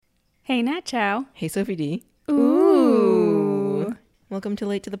Hey, Nacho. Hey, Sophie D. Ooh. Welcome to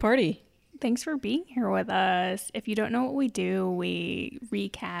Late to the Party. Thanks for being here with us. If you don't know what we do, we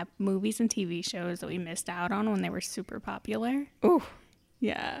recap movies and TV shows that we missed out on when they were super popular. Ooh,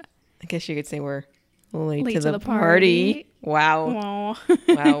 Yeah. I guess you could say we're late Late to the party. Wow. Aw.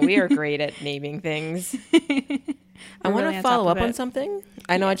 Wow, we are great at naming things. I want really to on follow top of up on it. something.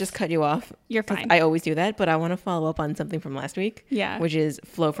 I know I just cut you off. You're 'Cause fine. I always do that, but I want to follow up on something from last week. Yeah. Which is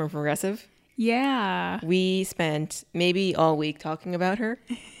Flo from Progressive. Yeah. We spent maybe all week talking about her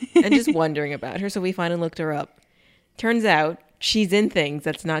and just wondering about her, so we finally looked her up. Turns out she's in things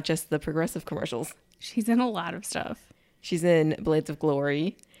that's not just the Progressive commercials. She's in a lot of stuff. She's in Blades of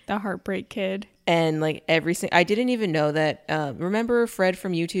Glory. The Heartbreak Kid. And like I didn't even know that. Remember Fred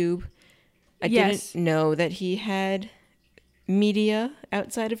from YouTube? I Yes. didn't know that he had media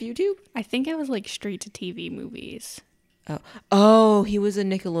outside of YouTube. I think it was like straight to TV movies. Oh, he was a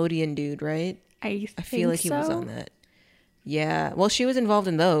Nickelodeon dude, right? I feel like he was so. on that. Yeah. Well, she was involved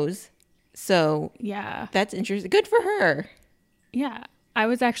in those. So Yeah. that's interesting. Good for her. Yeah, I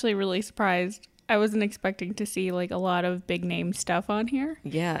was actually really surprised. I wasn't expecting to see like a lot of big name stuff on here.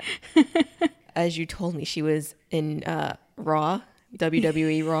 Yeah. As you told me, she was in Raw,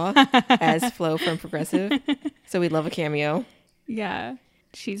 WWE Raw, as Flo from Progressive. So we love a cameo. Yeah,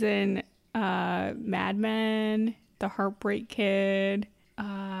 she's in Mad Men, The Heartbreak Kid.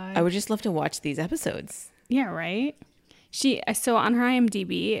 I would just love to watch these episodes. Yeah, right. So on her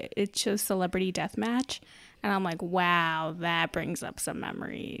IMDb, it shows Celebrity Deathmatch, and I'm like, wow, that brings up some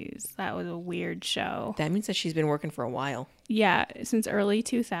memories. That was a weird show. That means that she's been working for a while. Yeah, since early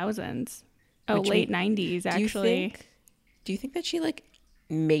 2000s. Oh, Which late 90s actually. Do you think that she like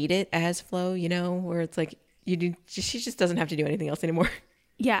made it as Flo, you know, where it's like she just doesn't have to do anything else anymore.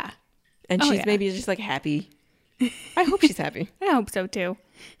 Yeah, And Oh, she's yeah. maybe just like happy. I hope she's happy. I hope so too.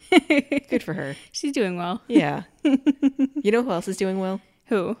 Good for her. She's doing well. Yeah. You know who else is doing well?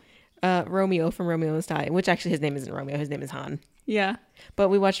 Who? Romeo from Romeo Must Die, which actually his name isn't Romeo, his name is Han. Yeah. But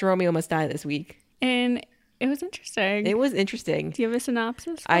we watched Romeo Must Die this week. And it was interesting. It was interesting. Do you have a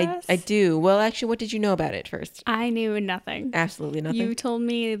synopsis for I us? do. Well, actually, what did you know about it first? I knew nothing. Absolutely nothing. You told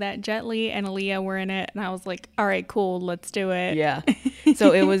me that Jet Li and Aaliyah were in it, and I was like, all right, cool, let's do it. Yeah. So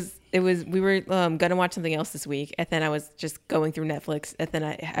we were gonna watch something else this week, and then I was just going through Netflix, and then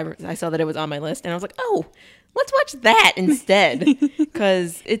I saw that it was on my list, and I was like, oh, let's watch that instead,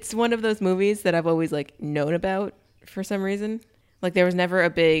 because it's one of those movies that I've always like known about for some reason. Like there was never a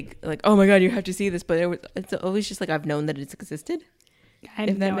big like, oh my god, you have to see this, but it's always just like I've known that it's existed. I had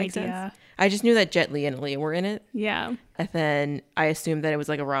If that no makes idea. sense. I just knew that Jet Li and Aaliyah were in it, Yeah. and then I assumed that it was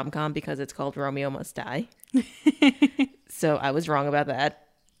like a rom-com because it's called Romeo Must Die. So I was wrong about that.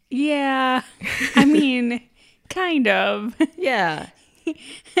 Yeah. I mean, kind of. Yeah.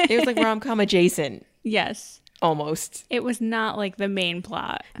 It was like rom-com adjacent, Yes. almost. It was not like the main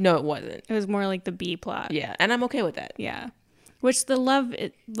plot. No, it wasn't. It was more like the B plot. Yeah, and I'm okay with that. Yeah. Which the love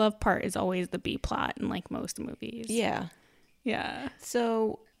part is always the B plot in like most movies. Yeah. Yeah.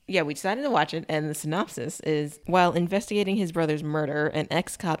 So, yeah, we decided to watch it, and the synopsis is, while investigating his brother's murder, an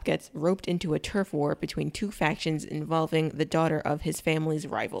ex-cop gets roped into a turf war between two factions involving the daughter of his family's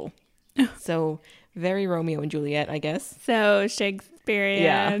rival. So, very Romeo and Juliet, I guess. So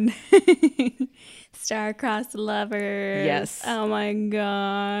Shakespearean. Star-crossed lovers. Yes. Oh my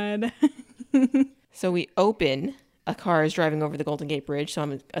god. So we open, a car is driving over the Golden Gate Bridge, so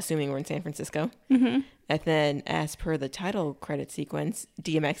I'm assuming we're in San Francisco. Mm-hmm. And then, as per the title credit sequence,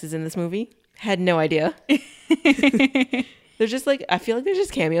 DMX is in this movie. Had no idea. There's just like, I feel like there's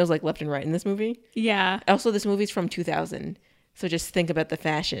just cameos like left and right in this movie. Yeah. Also, this movie's from 2000, so just think about the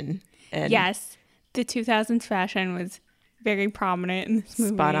fashion. And Yes. The 2000s fashion was very prominent in this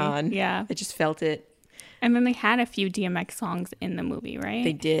movie. spot on. Yeah. I just felt it. And then they had a few DMX songs in the movie, right?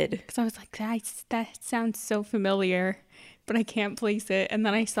 They did. Because I was like, that sounds so familiar, but I can't place it. And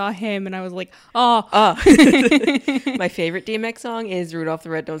then I saw him and I was like, oh. My favorite DMX song is Rudolph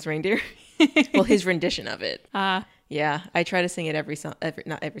the Red-Nosed Reindeer. Well, his rendition of it. Yeah, I try to sing it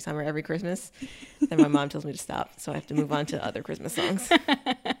not every summer, every Christmas. Then my mom tells me to stop, so I have to move on to other Christmas songs.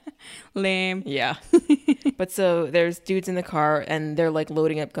 Lame. Yeah. But so there's dudes in the car, and they're like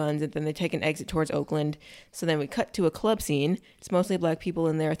loading up guns, and then they take an exit towards Oakland. So then we cut to a club scene. It's mostly black people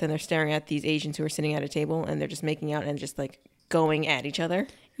in there. Then they're staring at these Asians who are sitting at a table, and they're just making out and just like going at each other.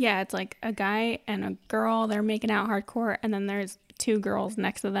 Yeah, it's like a guy and a girl. They're making out hardcore. And then there's two girls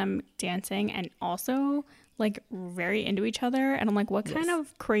next to them dancing and also like very into each other. And I'm like, what kind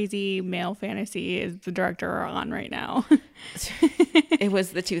of crazy male fantasy is the director on right now? It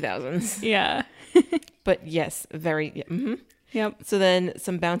was the 2000s. Yeah. But yes, very. Yeah, Yep. So then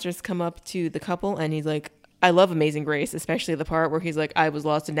some bouncers come up to the couple and he's like, I love Amazing Grace, especially the part where he's like, I was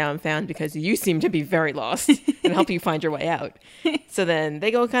lost and now I'm found because you seem to be very lost and help you find your way out. So then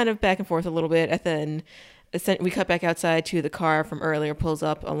they go kind of back and forth a little bit. And then we cut back outside to the car from earlier, pulls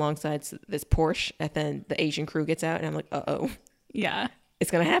up alongside this Porsche. And then the Asian crew gets out and I'm like, uh-oh. Yeah.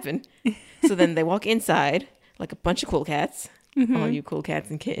 It's going to happen. So then they walk inside like a bunch of cool cats. All you cool cats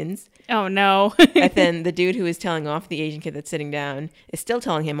and kittens. Oh, no. And then the dude who is telling off the Asian kid that's sitting down is still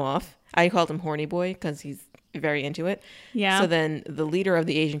telling him off. I called him Horny Boy because he's very into it. Yeah. So then the leader of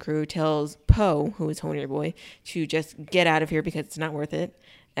the Asian crew tells Poe, who is Horny Boy, to just get out of here because it's not worth it.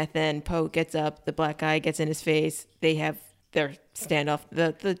 And then Poe gets up. The black guy gets in his face. They have their standoff,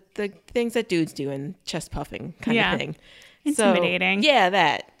 the things that dudes do in chest puffing kind of thing. Intimidating. So, yeah,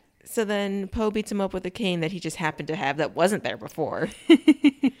 that. So then Poe beats him up with a cane that he just happened to have that wasn't there before.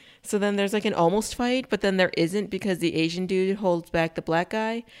 So then there's like an almost fight, but then there isn't because the Asian dude holds back the black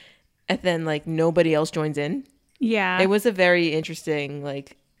guy. And then like nobody else joins in. Yeah. It was a very interesting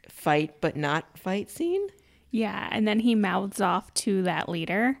like fight, but not fight scene. Yeah. And then he mouths off to that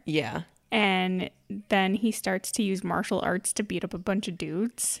leader. Yeah. And then he starts to use martial arts to beat up a bunch of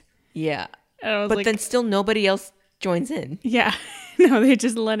dudes. Yeah. And I was But like, then still nobody else joins in. yeah. No, they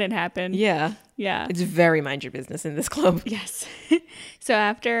just let it happen. Yeah. Yeah. It's very mind your business in this club. Yes. So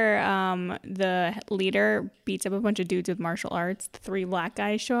after the leader beats up a bunch of dudes with martial arts, the 3 black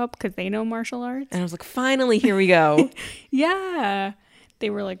guys show up because they know martial arts. And I was like, finally, here we go. Yeah. They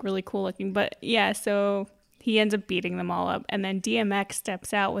were like really cool looking. But yeah, so he ends up beating them all up. And then DMX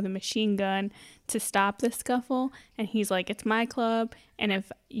steps out with a machine gun to stop the scuffle. And he's like, it's my club. And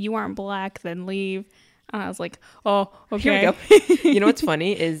if you aren't black, then leave. And I was like, oh, okay. Here we go. You know what's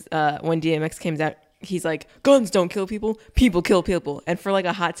funny is when DMX came out, he's like, guns don't kill people, people kill people. And for like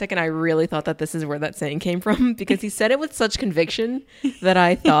a hot second, I really thought that this is where that saying came from because he said it with such conviction that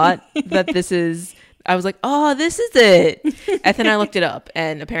I thought that I was like, oh, this is it. And then I looked it up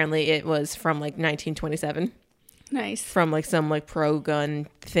and apparently it was from like 1927. Nice. From like some like pro-gun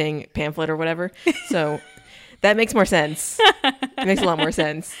thing, pamphlet or whatever. So that makes more sense. It makes a lot more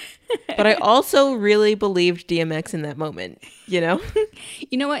sense. But I also really believed DMX in that moment, you know?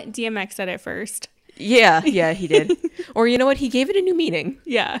 You know what? DMX said it first. Yeah, he did. Or you know what? He gave it a new meaning.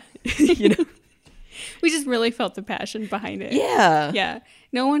 Yeah. You know? We just really felt the passion behind it. Yeah. Yeah.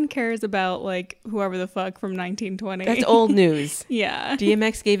 No one cares about like whoever the fuck from 1920. That's old news. Yeah.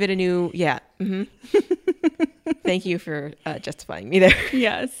 DMX gave it a new, yeah. Mm-hmm. Thank you for justifying me there.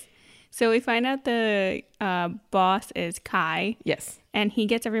 Yes. So we find out the boss is Kai. Yes. And he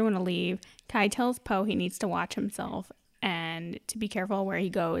gets everyone to leave. Kai tells Poe he needs to watch himself and to be careful where he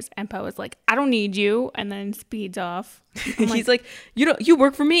goes. And Poe is like, I don't need you. And then speeds off. He's like, you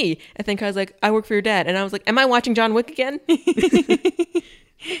work for me. And then Kai's like, I work for your dad. And I was like, am I watching John Wick again?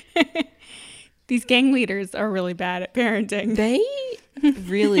 These gang leaders are really bad at parenting. They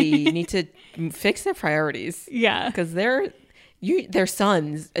really need to fix their priorities. Yeah. Because their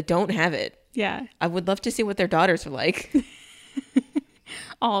sons don't have it. Yeah. I would love to see what their daughters are like.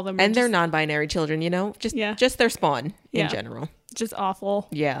 All of them. And their non-binary children, you know? Just their spawn in general. Just awful.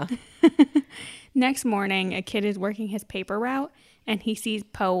 Yeah. Next morning, a kid is working his paper route and he sees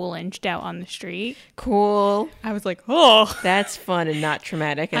Poe lynched out on the street. Cool. I was like, oh. That's fun and not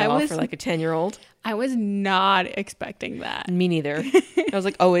traumatic at all for like a 10-year-old. I was not expecting that. Me neither. I was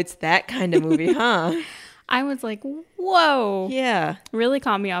like, oh, it's that kind of movie, huh? I was like, whoa. Yeah. Really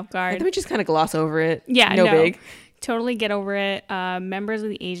caught me off guard. Let me just kind of gloss over it. Yeah, no big. Totally get over it. Members of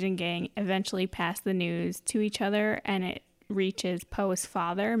the Asian gang eventually pass the news to each other and it reaches Poe's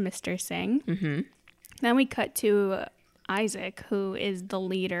father, Mr. Singh. Mm-hmm. Then we cut to Isaac, who is the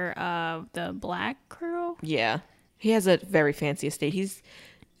leader of the black crew. Yeah. He has a very fancy estate. He's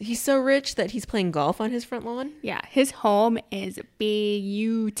so rich that he's playing golf on his front lawn. Yeah, his home is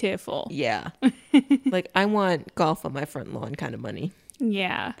beautiful. Yeah. Like, I want golf on my front lawn kind of money.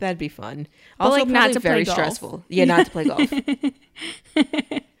 Yeah. That'd be fun. But Also, like not to very play golf. Stressful. Yeah, not to play golf.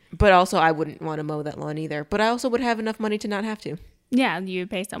 But also, I wouldn't want to mow that lawn either. But I also would have enough money to not have to. Yeah, you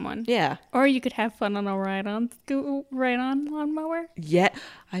would pay someone. Yeah. Or you could have fun on a ride-on lawnmower. Yeah.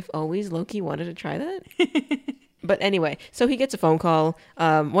 I've always low-key wanted to try that. But anyway, so he gets a phone call.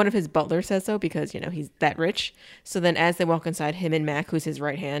 One of his butlers says so because, he's that rich. So then as they walk inside, him and Mac, who's his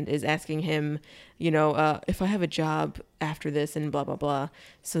right hand, is asking him, if I have a job after this and blah, blah, blah.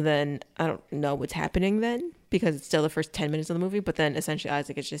 So then I don't know what's happening then because it's still the first 10 minutes of the movie. But then essentially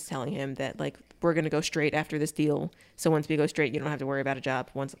Isaac is just telling him that, like, we're going to go straight after this deal. So once we go straight, you don't have to worry about a job.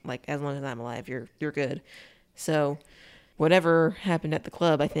 Once, like, as long as I'm alive, you're good. So whatever happened at the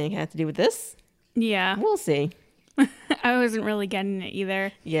club, I think, had to do with this. Yeah. We'll see. I wasn't really getting it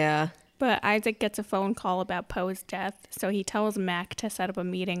either. Yeah. But Isaac gets a phone call about Poe's death, so he tells Mac to set up a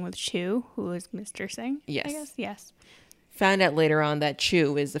meeting with Chu, who is Mr. Singh. Yes. I guess, yes. Found out later on that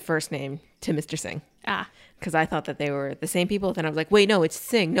Chu is the first name to Mr. Singh. Ah. Because I thought that they were the same people. Then I was like, wait, no, it's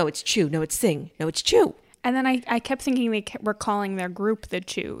Singh. No, it's Chu. No, it's Singh. No, it's Chu. And then I kept thinking they were calling their group the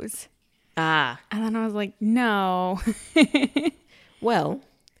Chus. Ah. And then I was like, no. Well,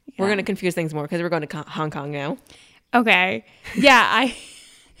 we're going to confuse things more because we're going to Hong Kong now. Okay. Yeah,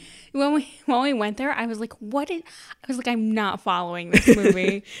 when we went there, I was like, I'm not following this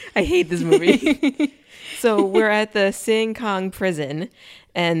movie. I hate this movie. So we're at the Sing Kong prison,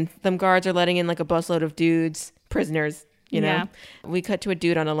 and them guards are letting in like a busload of dudes, prisoners, you know. Yeah. We cut to a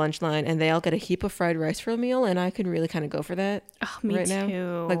dude on a lunch line, and they all get a heap of fried rice for a meal, and I could really kind of go for that. Oh, me right too.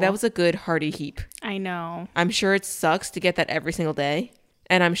 now. Like that was a good hearty heap. I know. I'm sure it sucks to get that every single day,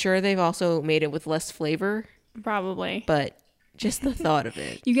 and I'm sure they've also made it with less flavor, Probably. but just the thought of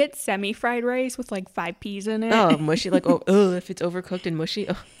it. You get semi-fried rice with like 5 peas in it. Oh, mushy, like, if it's overcooked and mushy.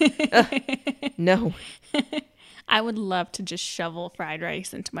 No. I would love to just shovel fried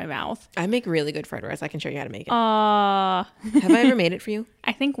rice into my mouth. I make really good fried rice. I can show you how to make it. Have I ever made it for you?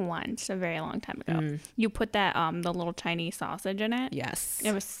 I think once, a very long time ago. You put that the little Chinese sausage in it. Yes.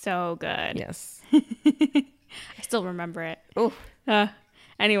 It was so good. Yes. I still remember it. Oh.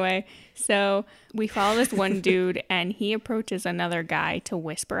 Anyway, so we follow this one dude and he approaches another guy to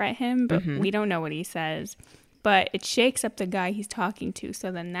whisper at him, but we don't know what he says. But it shakes up the guy he's talking to.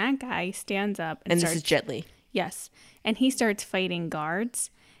 So then that guy stands up and starts, this is Jet Li. Yes. And he starts fighting guards.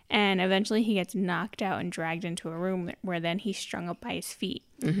 And eventually he gets knocked out and dragged into a room where then he's strung up by his feet.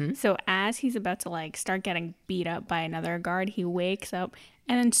 So as he's about to like start getting beat up by another guard, he wakes up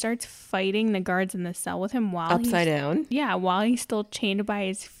and then starts fighting the guards in the cell with him while Upside down. Yeah, while he's still chained by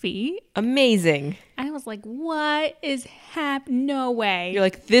his feet. Amazing. I was like, what is happening? No way. You're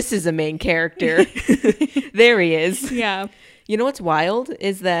like, this is a main character. There he is. Yeah. You know what's wild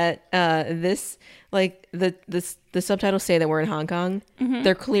is that this, like, the subtitles say that we're in Hong Kong.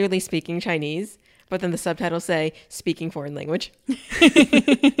 They're clearly speaking Chinese, but then the subtitles say speaking foreign language.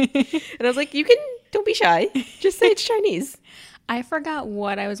 And I was like, don't be shy. Just say it's Chinese. I forgot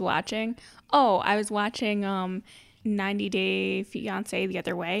what I was watching. Oh, I was watching 90 Day Fiancé the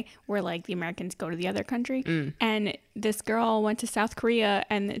other way, where like the Americans go to the other country. And this girl went to South Korea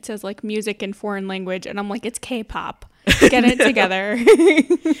and it says like music in foreign language. And I'm like, it's K-pop. Get it together.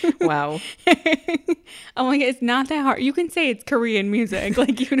 Wow. I'm like, it's not that hard. You can say it's Korean music.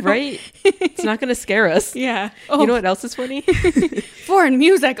 Like, you know. Right? It's not going to scare us. Yeah. You know what else is funny? Foreign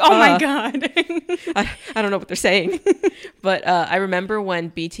music. Oh my God. I don't know what they're saying. But I remember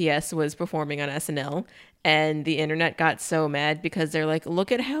when BTS was performing on SNL and the internet got so mad because they're like,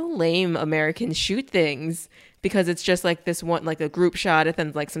 look at how lame Americans shoot things. Because it's just like this one, like a group shot and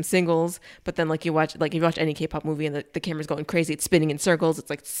then like some singles. But then like you watch any K-pop movie and the camera's going crazy. It's spinning in circles. It's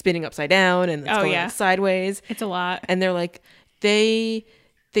like spinning upside down and it's going like, sideways. It's a lot. And they're like, they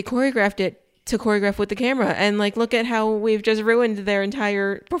choreographed it to choreograph with the camera. And like, look at how we've just ruined their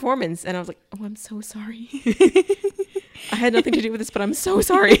entire performance. And I was like, oh, I'm so sorry. I had nothing to do with this, but I'm so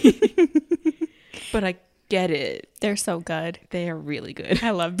sorry. But I get it. They're so good. They are really good. I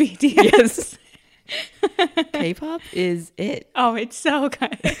love BTS. Yes. K-pop is it. Oh, it's so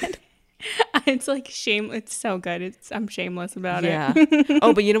good. It's like it's so good. I'm shameless about it.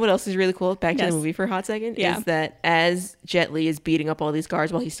 Oh, but you know what else is really cool? Back to the movie for a hot second. Yeah. Is that as Jet Li is beating up all these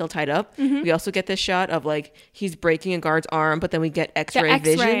guards while he's still tied up, we also get this shot of like he's breaking a guard's arm, but then we get X-ray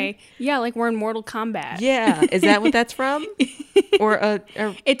vision. Yeah, like we're in Mortal Kombat. Yeah. Is that what that's from? Or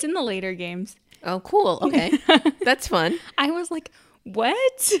it's in the later games. Oh, cool. Okay. That's fun. I was like,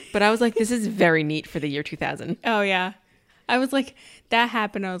 what? But I was like, this is very neat for the year 2000. Oh, yeah. I was like, that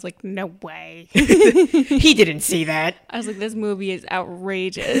happened. I was like, no way. He didn't see that. I was like, this movie is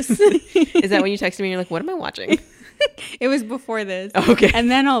outrageous. Is that when you texted me and you're like, what am I watching? It was before this. Okay.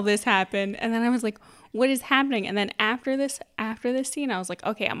 And then all this happened. And then I was like, what is happening? And then after this scene, I was like,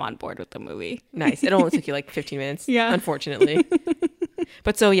 okay, I'm on board with the movie. Nice. It only took you like 15 minutes. Yeah. Unfortunately.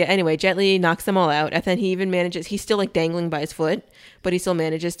 But so, yeah, anyway, Jet Li knocks them all out. And then he even manages, he's still like dangling by his foot, but he still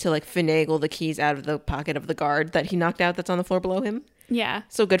manages to like finagle the keys out of the pocket of the guard that he knocked out that's on the floor below him. Yeah.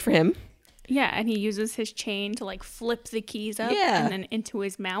 So good for him. Yeah, and he uses his chain to like flip the keys up Yeah. and then into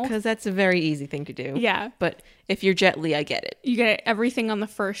his mouth. Because that's a very easy thing to do. Yeah. But if you're Jet Li, I get it. You get everything on the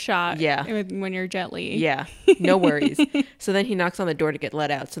first shot. Yeah. When you're Jet Li. Yeah, no worries. So then he knocks on the door to get let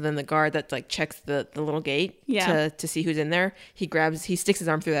out. So then the guard that like checks the little gate to see who's in there, he sticks his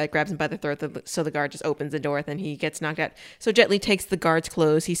arm through that, grabs him by the throat. So the guard just opens the door. Then he gets knocked out. So Jet Li takes the guard's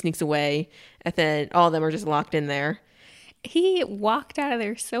clothes. He sneaks away. And then all of them are just locked in there. He walked out of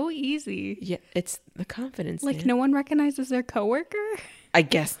there so easy. Yeah, it's the confidence. Like man. no one recognizes their coworker. I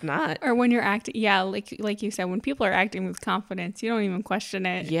guess not. Or when you're acting, yeah, like you said, when people are acting with confidence, you don't even question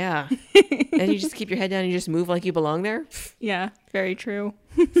it. Yeah. And you just keep your head down and you just move like you belong there. Yeah, very true.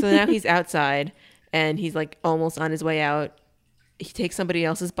 So now he's outside and he's like almost on his way out. He takes somebody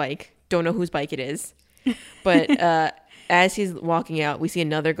else's bike. Don't know whose bike it is. But as he's walking out, we see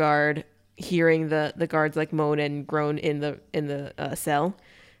another guard hearing the guards like moan and groan in the cell.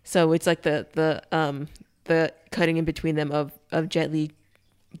 So it's like the cutting in between them of Jet Li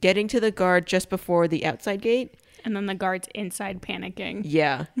getting to the guard just before the outside gate. And then the guard's inside panicking.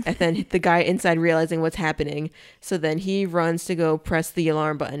 Yeah. And then the guy inside realizing what's happening. So then he runs to go press the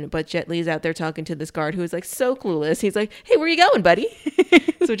alarm button. But Jet Li's out there talking to this guard who is like so clueless. He's like, hey, where you going, buddy?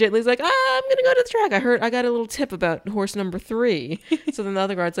 So Jet Li's like, I'm going to go to the track. I got a little tip about horse number 3. So then the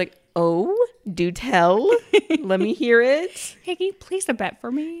other guard's like, oh, do tell. Let me hear it. Hey, can you place a bet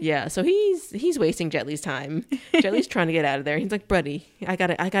for me? Yeah. So he's wasting Jet Li's time. Jet Li's trying to get out of there. He's like, buddy, I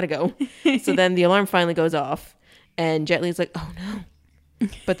gotta go. So then the alarm finally goes off. And Jet Li's like, oh no.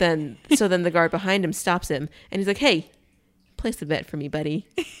 But then the guard behind him stops him and he's like, hey, place a bet for me, buddy.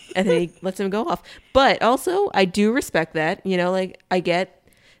 And then he lets him go off. But also, I do respect that. You know, like I get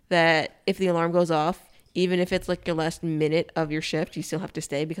that if the alarm goes off, even if it's like your last minute of your shift, you still have to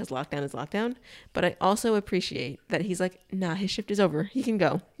stay because lockdown is lockdown. But I also appreciate that he's like, nah, his shift is over. He can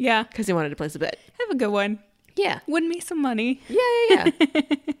go. Yeah. Because he wanted to place a bet. Have a good one. Yeah. Win me some money. Yeah.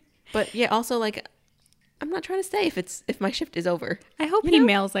 But yeah, also like, I'm not trying to stay if my shift is over. I hope he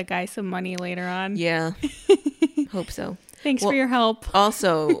mails that guy some money later on. Yeah. Hope so. Thanks for your help.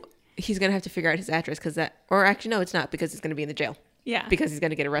 Also, he's going to have to figure out his address or actually, no, it's not because he's going to be in the jail. Yeah. Because he's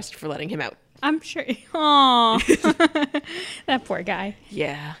going to get arrested for letting him out. I'm sure. Aww. That poor guy.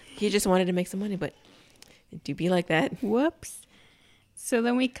 Yeah. He just wanted to make some money, but it do be like that. Whoops. So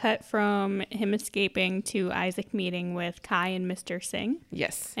then we cut from him escaping to Isaac meeting with Kai and Mr. Singh.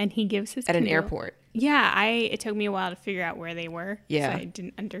 Yes. And he gives his at an airport. Yeah, it took me a while to figure out where they were. Yeah. So I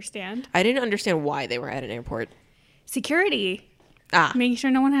didn't understand. I didn't understand why they were at an airport. Security. Ah. Making sure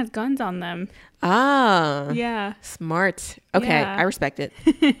no one has guns on them. Ah. Yeah. Smart. Okay, Yeah. I respect it.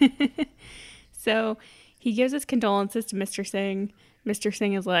 So he gives his condolences to Mr. Singh. Mr.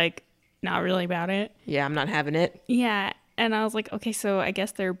 Singh is like, not really about it. Yeah, I'm not having it. Yeah. And I was like, okay, so I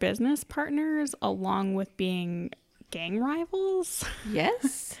guess they're business partners along with being gang rivals.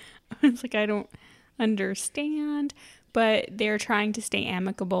 Yes. It's like, I don't understand. But they're trying to stay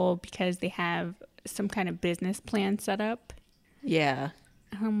amicable because they have some kind of business plan set up. Yeah.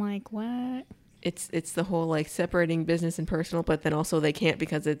 And I'm like, what? It's the whole like separating business and personal, but then also they can't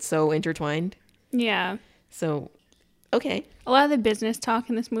because it's so intertwined. Yeah. So, okay. A lot of the business talk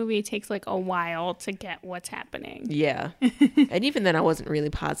in this movie takes like a while to get what's happening. Yeah. And even then I wasn't really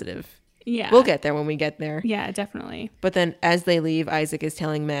positive. Yeah. We'll get there when we get there. Yeah, definitely. But then as they leave, Isaac is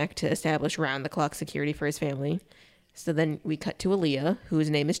telling Mac to establish round-the-clock security for his family. So then we cut to Aaliyah, whose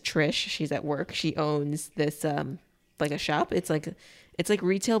name is Trish. She's at work. She owns this like a shop. It's like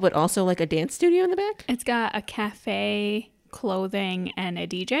retail, but also like a dance studio in the back. It's got a cafe, clothing, and a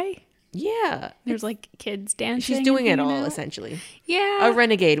DJ. Yeah. There's like kids dancing. She's doing it and all, hanging out. essentially. Yeah. A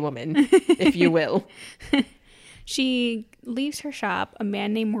renegade woman, if you will. She leaves her shop. A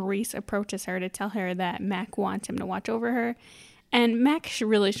man named Maurice approaches her to tell her that Mac wants him to watch over her. And Mac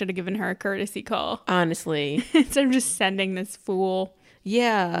really should have given her a courtesy call Honestly. instead of just sending this fool.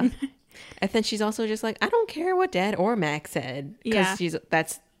 Yeah. And then she's also just like, I don't care what Dad or Mac said. Yeah.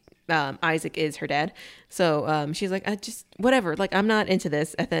 Because Isaac is her dad. So she's like, I just, whatever. Like, I'm not into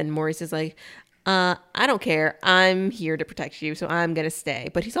this. And then Maurice is like, I don't care. I'm here to protect you, so I'm going to stay.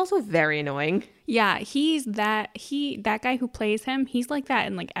 But he's also very annoying. Yeah, that guy who plays him, he's like that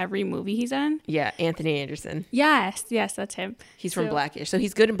in like every movie he's in. Yeah, Anthony Anderson. Yes, that's him. He's from Blackish. So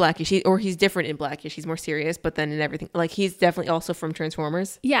he's good in Blackish. He's different in Blackish. He's more serious, but then in everything, like he's definitely also from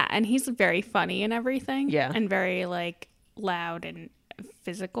Transformers. Yeah, and he's very funny and everything. Yeah. And very like loud and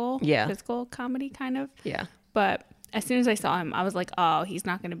physical. Yeah. Physical comedy kind of. Yeah. But as soon as I saw him, I was like, oh, he's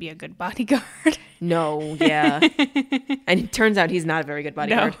not going to be a good bodyguard. No, yeah. And it turns out he's not a very good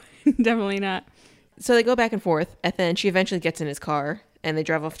bodyguard. No, definitely not. So they go back and forth, and then she eventually gets in his car, and they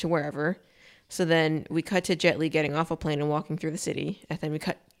drive off to wherever. So then we cut to Jet Li getting off a plane and walking through the city. And then we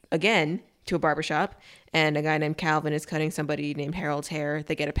cut again to a barbershop. And a guy named Calvin is cutting somebody named Harold's hair.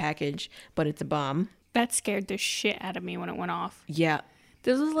 They get a package, but it's a bomb. That scared the shit out of me when it went off. Yeah.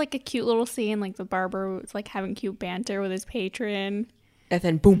 This was like a cute little scene. Like the barber was like having cute banter with his patron. And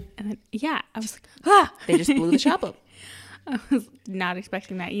then boom. And then, yeah, I was like, ah! They just blew the shop up. I was not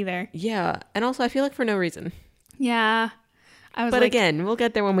expecting that either. Yeah. And also, I feel like for no reason. Yeah. I was But like, again, we'll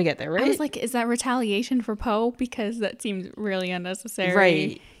get there when we get there, right? I was like, is that retaliation for Poe? Because that seems really unnecessary.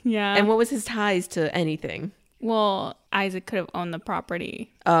 Right. Yeah. And what was his ties to anything? Well, Isaac could have owned the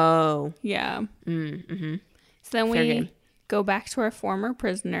property. Oh. Yeah. Mm-hmm. So then Fair we game. go back to our former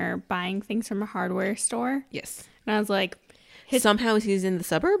prisoner buying things from a hardware store. Yes. And I was like, Somehow he's in the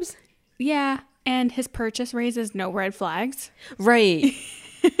suburbs? yeah. And his purchase raises no red flags. Right.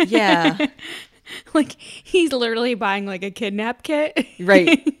 Yeah. Like, he's literally buying like a kidnap kit.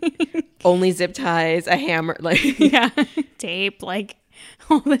 Right. Only zip ties, a hammer. Like, Yeah. Tape, like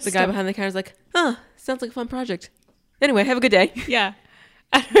all this the guy stuff. behind the counter is like, huh, sounds like a fun project. Anyway, have a good day. Yeah.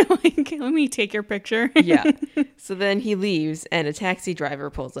 Like, let me take your picture. Yeah. So then he leaves and a taxi driver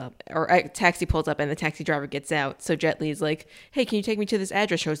pulls up, or a taxi pulls up and the taxi driver gets out. So Jet Li's like, hey, can you take me to this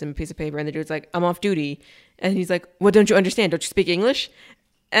address? Shows him a piece of paper. And the dude's like, I'm off duty. And he's like, what don't you understand? Don't you speak English?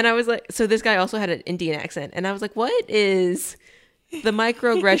 And I was like, so this guy also had an Indian accent. And I was like, what is the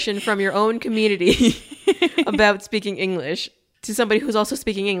microaggression from your own community about speaking English to somebody who's also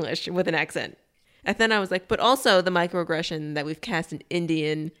speaking English with an accent? And then I was like, but also the microaggression that we've cast an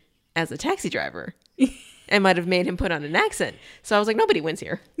Indian as a taxi driver and might have made him put on an accent. So I was like, nobody wins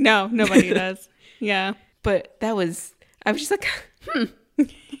here. No, nobody does. Yeah. But I was just like,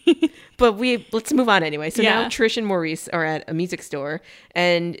 But let's move on anyway. So now Yeah. Trish and Maurice are at a music store.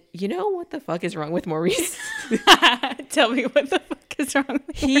 And you know what the fuck is wrong with Maurice? Tell me what the fuck is wrong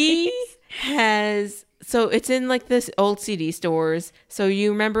with He has... So it's in like this old CD stores. So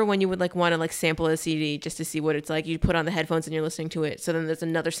you remember when you would like want to like sample a CD just to see what it's like, you put on the headphones and you're listening to it. So then there's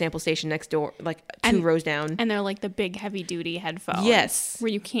another sample station next door, like two rows down. And they're like the big heavy duty headphones. Yes.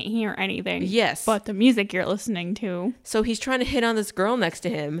 Where you can't hear anything. Yes. But the music you're listening to. So he's trying to hit on this girl next to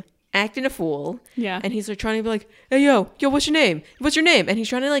him, acting a fool. Yeah. And he's like trying to be like, hey, yo, what's your name? What's your name? And he's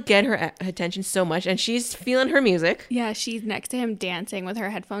trying to like get her attention so much. And she's feeling her music. Yeah, she's next to him dancing with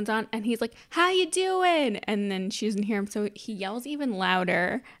her headphones on, and he's like, "How you doing?" And then she doesn't hear him, so he yells even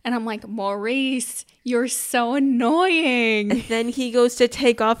louder. And I'm like, Maurice, you're so annoying. And then he goes to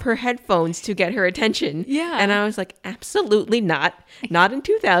take off her headphones to get her attention. Yeah. And I was like, absolutely not. Not in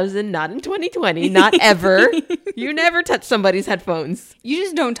 2000, not in 2020, not ever. You never touch somebody's headphones. You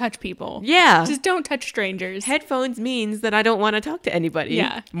just don't touch people. Yeah. Just don't touch strangers. Headphones means that I don't want to talk to anybody.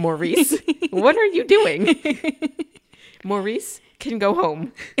 Yeah. Maurice, what are you doing? Maurice can go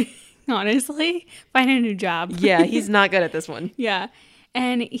home. Honestly, find a new job. Yeah, he's not good at this one. Yeah.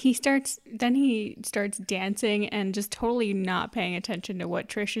 And he starts dancing and just totally not paying attention to what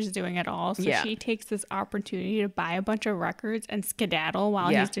Trish is doing at all. So Yeah. she takes this opportunity to buy a bunch of records and skedaddle while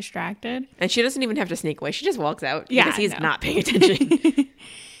Yeah. he's distracted. And she doesn't even have to sneak away. She just walks out Yeah, because he's no. not paying attention.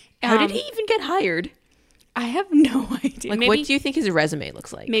 How did he even get hired? I have no idea. Like, Maybe, what do you think his resume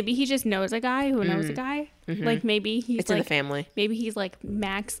looks like? maybe he just knows a guy who knows a guy. Like maybe he's It's in like the family. maybe he's like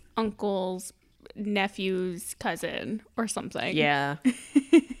Mac's uncle's nephew's cousin or something. Yeah.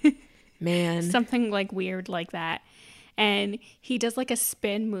 Man. Something like weird like that. And he does like a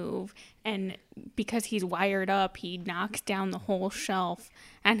spin move, and because he's wired up, he knocks down the whole shelf,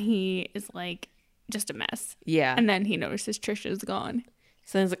 and he is like just a mess. Yeah. And then he notices Trisha's gone.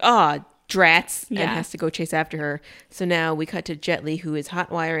 So he's like, oh, drats. And Yeah. has to go chase after her. So now we cut to Jet Li, who is hot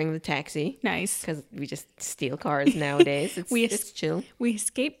wiring the taxi. Nice. Because we just steal cars nowadays. It's chill. We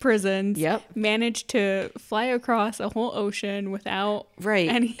escape prisons. Yep. Manage to fly across a whole ocean without Right.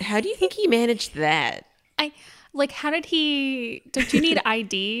 any. How do you think he managed that? How did he? Don't you need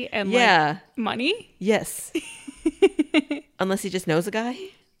ID and Yeah. like money? Yes. Unless he just knows a guy.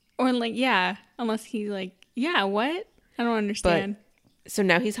 Or like unless he's like what? I don't understand. So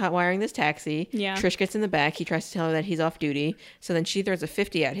now he's hot wiring this taxi. Yeah. Trish gets in the back. He tries to tell her that he's off duty. So then she throws a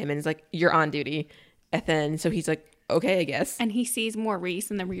 50 at him and is like, you're on duty. And then so he's like, okay, I guess. And he sees Maurice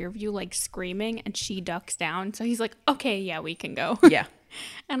in the rear view like screaming, and she ducks down. So he's like, okay, yeah, we can go. Yeah.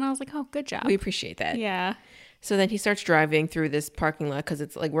 And I was like, oh, good job. We appreciate that. Yeah. So then he starts driving through this parking lot because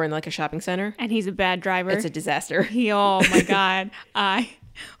it's like we're in like a shopping center. And he's a bad driver. It's a disaster. Oh my God. I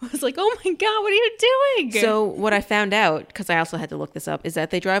was like, oh my God, what are you doing? So what I found out, because I also had to look this up, is that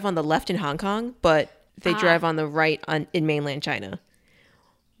they drive on the left in Hong Kong, but they drive on the right in mainland China.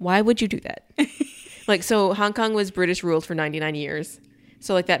 Why would you do that? So Hong Kong was British ruled for 99 years.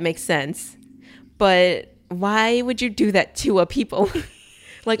 So like that makes sense. But why would you do that to a people?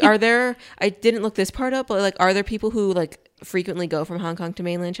 Like, are there, I didn't look this part up, but like, are there people who like frequently go from Hong Kong to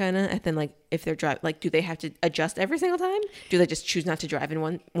mainland China? And then like, if they're driving, like, do they have to adjust every single time? Do they just choose not to drive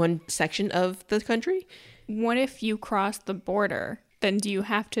in one section of the country? What if you cross the border? Then do you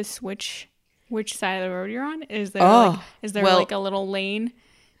have to switch which side of the road you're on? Is there like a little lane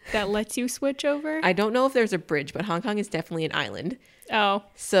that lets you switch over? I don't know if there's a bridge, but Hong Kong is definitely an island. Oh.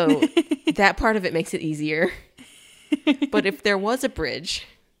 So that part of it makes it easier. But if there was a bridge,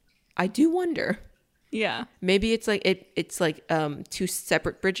 I do wonder. Yeah. Maybe it's like it's like two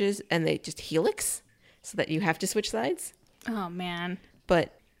separate bridges and they just helix so that you have to switch sides. Oh man.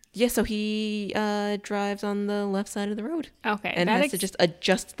 But yeah, so he drives on the left side of the road. Okay. And has to just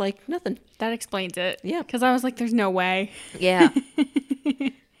adjust like nothing. That explains it. Yeah. Because I was like, there's no way. Yeah.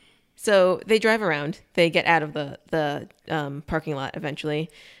 So they drive around. They get out of the parking lot eventually.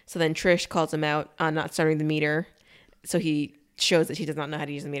 So then Trish calls him out on not starting the meter. So he shows that he does not know how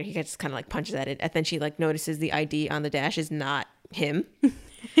to use the meter. He just kind of like punches at it. And then she like notices the ID on the dash is not him.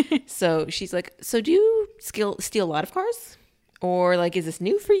 So she's like, so do you steal a lot of cars? Or like, is this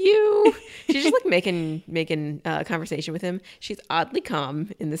new for you? She's just like making conversation with him. She's oddly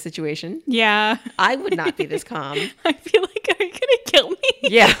calm in this situation. Yeah. I would not be this calm. I feel like, are you going to kill me?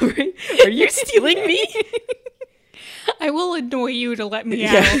 Yeah. Right? Are you stealing me? I will annoy you to let me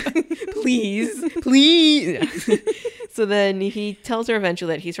Yeah. out. Please. So then he tells her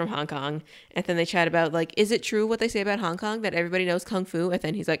eventually that he's from Hong Kong. And then they chat about, like, is it true what they say about Hong Kong, that everybody knows Kung Fu? And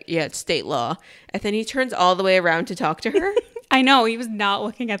then he's like, yeah, it's state law. And then he turns all the way around to talk to her. I know. He was not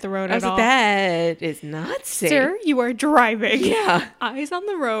looking at the road I was at like, all. that is not safe. Sir, you are driving. Yeah. Eyes on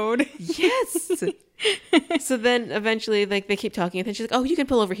the road. Yes. So then eventually, like, they keep talking, and then she's like, oh, you can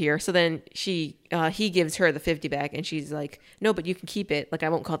pull over here. So then he gives her the 50 back, and she's like, no, but you can keep it. Like, I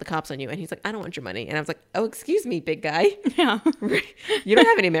won't call the cops on you. And he's like, I don't want your money. And I was like, oh, excuse me, big guy. Yeah. You don't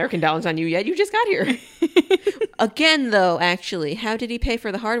have any American dollars on you yet. You just got here. Again, though, actually, how did he pay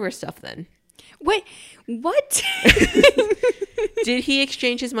for the hardware stuff then? Wait, what? Did he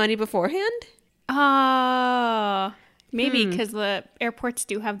exchange his money beforehand? Maybe because the airports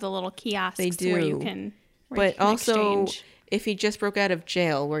do have the little kiosks They do. where you can But also, exchange. if he just broke out of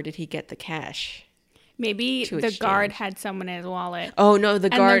jail, where did he get the cash? Maybe to the guard exchange. had someone in his wallet. Oh, no, the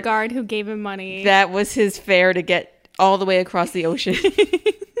And the guard. guard who gave him money. That was his fare to get all the way across the ocean.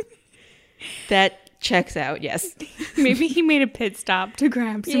 That checks out, yes. Maybe he made a pit stop to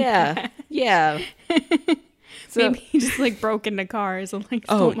grab some cash. Yeah. So, Maybe he just like broke into cars and like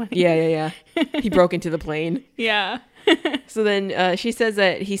stole money. yeah. He broke into the plane. Yeah. So then she says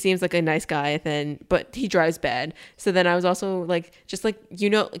that he seems like a nice guy, but he drives bad. So then I was also like, just like,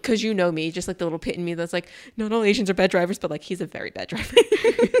 because you know me, just like the little pit in me that's like, not all Asians are bad drivers, but like, he's a very bad driver.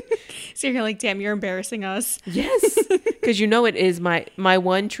 So you're like, damn, you're embarrassing us. Yes. Because it is my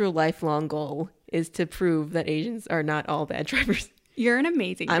one true lifelong goal is to prove that Asians are not all bad drivers. You're an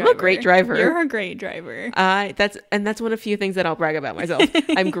amazing driver. I'm a great driver. You're a great driver. That's one of the few things that I'll brag about myself.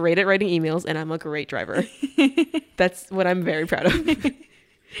 I'm great at writing emails and I'm a great driver. That's what I'm very proud of.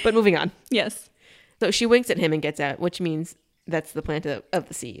 But moving on. Yes. So she winks at him and gets out, which means that's the plant of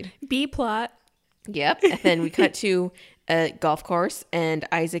the seed. B plot. Yep. And then we cut to a golf course and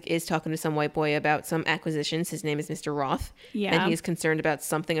Isaac is talking to some white boy about some acquisitions. His name is Mr. Roth. Yeah. And he's concerned about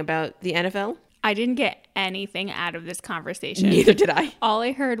something about the NFL. I didn't get anything out of this conversation. Neither did I. All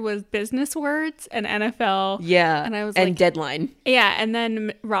I heard was business words and NFL. Yeah. And I was like, like, deadline. Yeah. And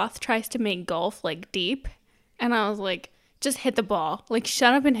then Roth tries to make golf like deep. And I was like, just hit the ball. Like,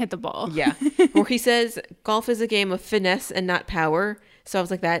 shut up and hit the ball. Yeah. Or he says golf is a game of finesse and not power. So I was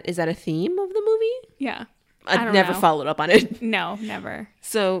like, is that a theme of the movie? Yeah. I don't never know. followed up on it. No, never.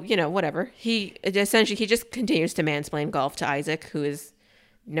 So, whatever. He just continues to mansplain golf to Isaac, who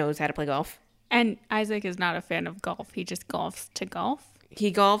knows how to play golf. And Isaac is not a fan of golf. He just golfs to golf.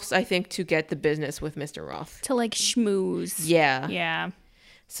 He golfs, I think, to get the business with Mr. Roth. To like schmooze. Yeah. Yeah.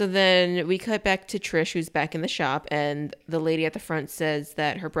 So then we cut back to Trish, who's back in the shop, and the lady at the front says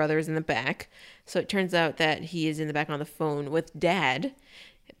that her brother is in the back. So it turns out that he is in the back on the phone with Dad.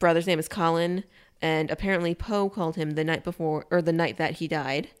 Brother's name is Colin, and apparently Poe called him the night that he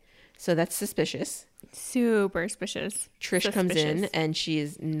died. So that's suspicious. Super suspicious. Trish comes in and she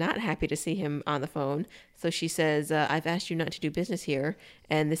is not happy to see him on the phone. So she says, I've asked you not to do business here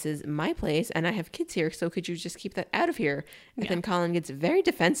and this is my place and I have kids here. So could you just keep that out of here? And then Colin gets very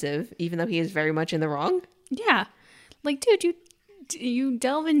defensive, even though he is very much in the wrong. Yeah. Like, dude, you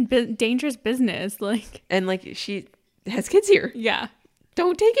delve in dangerous business. Like, and like she has kids here. Yeah.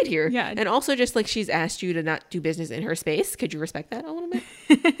 Don't take it here. Yeah. And also just like she's asked you to not do business in her space. Could you respect that a little bit?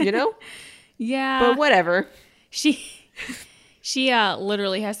 Yeah. But whatever. She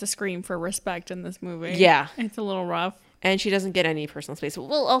literally has to scream for respect in this movie. Yeah. It's a little rough. And she doesn't get any personal space.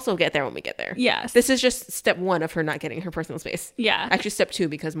 We'll also get there when we get there. Yes. This is just step 1 of her not getting her personal space. Yeah. Actually, step 2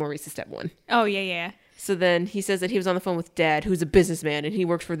 because Maurice is step 1. Oh, yeah. So then he says that he was on the phone with Dad, who's a businessman, and he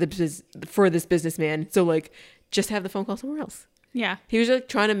works for this businessman. So, like, just have the phone call somewhere else. Yeah. He was, like,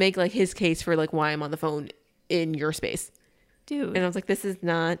 trying to make, like, his case for, like, why I'm on the phone in your space. Dude. And I was like, this is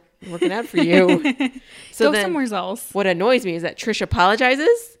not working out for you. So Go then somewhere else. what annoys me is that Trish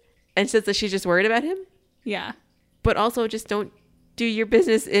apologizes and says that she's just worried about him, Yeah. but also just don't do your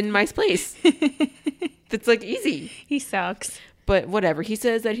business in my place. That's, like, easy. He sucks. But whatever. He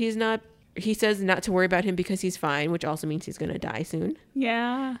says not to worry about him because he's fine, which also means he's going to die soon.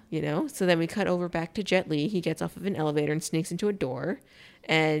 Yeah. You know? So then we cut over back to Jet Li. He gets off of an elevator and sneaks into a door.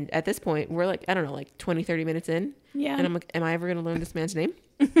 And at this point, we're like, I don't know, like 20, 30 minutes in. Yeah. And I'm like, am I ever going to learn this man's name?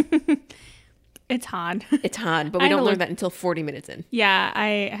 It's Han. It's Han, but we don't learn that until 40 minutes in. Yeah,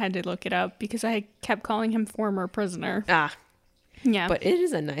 I had to look it up because I kept calling him former prisoner. Ah. Yeah. But it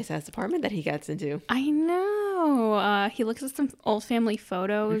is a nice-ass apartment that he gets into. I know. He looks at some old family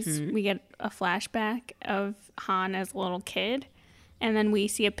photos. Mm-hmm. We get a flashback of Han as a little kid. And then we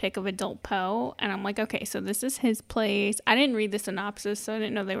see a pic of adult Poe. And I'm like, okay, so this is his place. I didn't read the synopsis, so I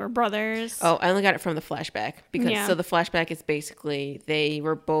didn't know they were brothers. Oh, I only got it from the flashback. Yeah. So the flashback is basically they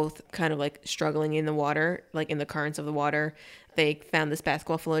were both kind of like struggling in the water, like in the currents of the water. They found this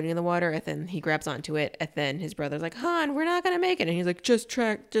basketball floating in the water, and then he grabs onto it, and then his brother's like, Han, we're not going to make it. And he's like, just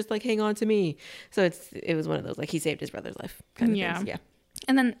like hang on to me. So it was one of those, like he saved his brother's life kind of things. Yeah.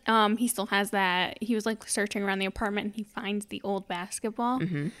 And then he still has that. He was like searching around the apartment and he finds the old basketball.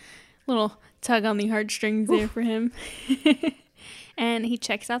 Mm-hmm. Little tug on the heartstrings there for him. And he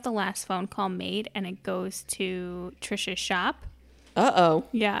checks out the last phone call made and it goes to Trisha's shop. Uh-oh.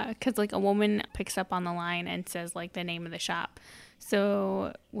 Yeah, because like a woman picks up on the line and says like the name of the shop.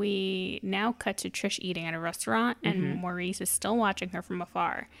 So we now cut to Trish eating at a restaurant and Maurice is still watching her from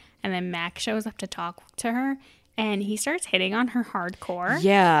afar. And then Mac shows up to talk to her. And he starts hitting on her hardcore.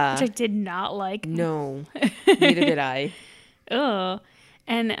 Yeah. Which I did not like. No. Neither did I. Ugh.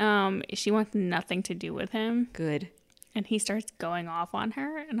 And she wants nothing to do with him. Good. And he starts going off on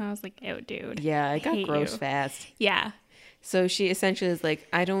her. And I was like, ew, dude. Yeah, it got hate gross you. fast. Yeah. So she essentially is like,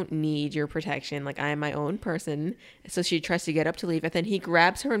 I don't need your protection. Like, I am my own person. So she tries to get up to leave. And then he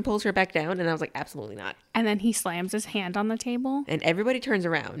grabs her and pulls her back down. And I was like, absolutely not. And then he slams his hand on the table. And everybody turns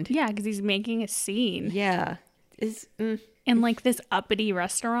around. Yeah, because he's making a scene. Yeah. In like this uppity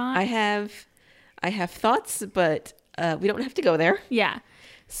restaurant. I have thoughts, but we don't have to go there. Yeah.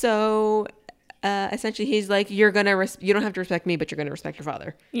 So essentially he's like, you don't have to respect me, but you're going to respect your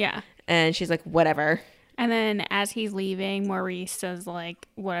father. Yeah. And she's like, whatever. And then as he's leaving, Maurice says like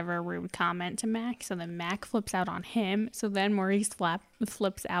whatever rude comment to Mac. So then Mac flips out on him. So then Maurice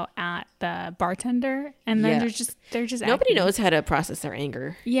flips out at the bartender. And then they're just nobody acting. knows how to process their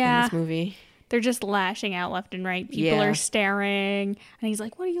anger in this movie. They're just lashing out left and right. People are staring. And he's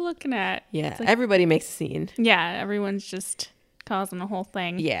like, what are you looking at? Yeah. Like, everybody makes a scene. yeah. Everyone's just causing the whole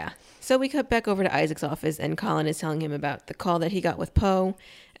thing. Yeah. So we cut back over to Isaac's office and Colin is telling him about the call that he got with Poe.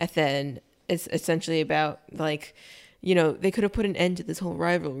 And then it's essentially about like, you know, they could have put an end to this whole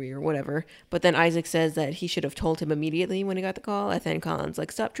rivalry or whatever. But then Isaac says that he should have told him immediately when he got the call. And then Colin's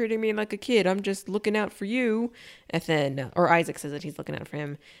like, stop treating me like a kid. I'm just looking out for you. And then, or Isaac says that he's looking out for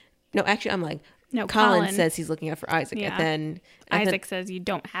him. No, actually, I'm like, no, Colin says he's looking out for Isaac. Yeah. And then Isaac says you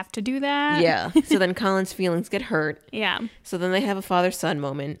don't have to do that. Yeah. So then Colin's feelings get hurt. Yeah. So then they have a father-son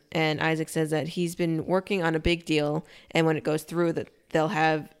moment. And Isaac says that he's been working on a big deal. And when it goes through, that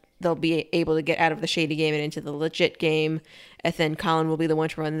they'll be able to get out of the shady game and into the legit game. And then Colin will be the one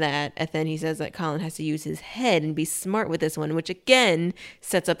to run that. And then he says that Colin has to use his head and be smart with this one, which again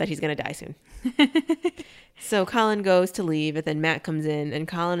sets up that he's going to die soon. So Colin goes to leave, and then Mac comes in, and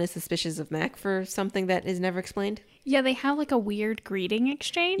Colin is suspicious of Mac for something that is never explained. Yeah, they have like a weird greeting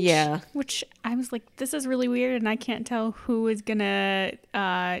exchange. Yeah. Which I was like, this is really weird, and I can't tell who is gonna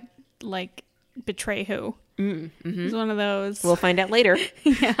like betray who. Mm-hmm. It's one of those. We'll find out later.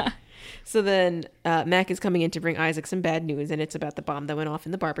 Yeah. So then Mac is coming in to bring Isaac some bad news, and it's about the bomb that went off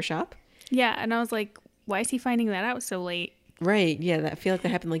in the barbershop. Yeah, and I was like, why is he finding that out so late? Right. Yeah, I feel like that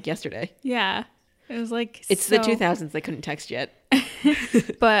happened like yesterday. Yeah. It was like it's the 2000s. They couldn't text yet.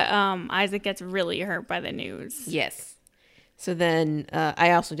 But Isaac gets really hurt by the news. Yes. So then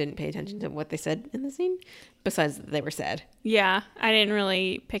I also didn't pay attention to what they said in the scene, besides that they were sad. Yeah, I didn't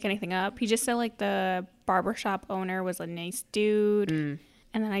really pick anything up. He just said like the barbershop owner was a nice dude. And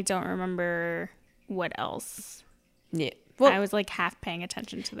then I don't remember what else. Yeah. Well- I was like half paying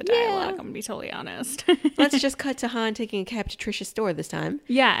attention to the Yeah. dialogue. I'm gonna be totally honest. Let's just cut to Han taking a cab to Trisha's store this time.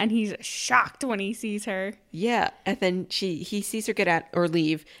 Yeah, and he's shocked when he sees her. Yeah, and then he sees her get out or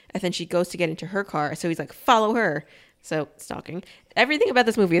leave, and then she goes to get into her car. So he's like, follow her. So stalking. Everything about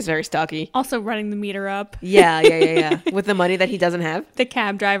this movie is very stalky. Also running the meter up. Yeah. With the money that he doesn't have. The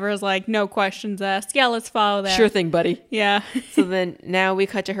cab driver is like, no questions asked. Yeah, let's follow that. Sure thing, buddy. Yeah. So then now we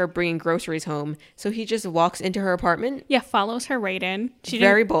cut to her bringing groceries home. So he just walks into her apartment. Yeah, follows her right in.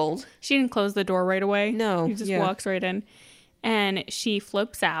 Very bold. She didn't close the door right away. No, He just yeah. walks right in. And she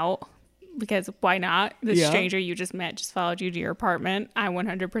flips out because why not? The Yeah. stranger you just met just followed you to your apartment. I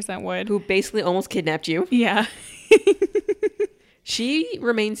 100% would. Who basically almost kidnapped you. Yeah. She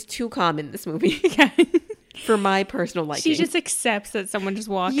remains too calm in this movie Yeah. for my personal liking. She just accepts that someone just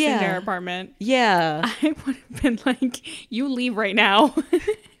walks Yeah. into her apartment. Yeah. I would have been like, you leave right now.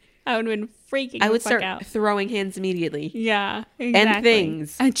 I would have been freaking I would the fuck start out. throwing hands immediately. Yeah, exactly.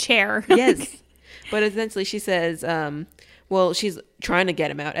 things. A chair. Yes. But essentially she says, well, she's trying to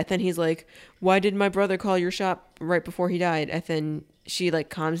get him out. And then he's like, why did my brother call your shop right before he died? And then she like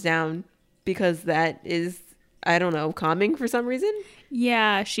calms down because that is, I don't know, calming for some reason.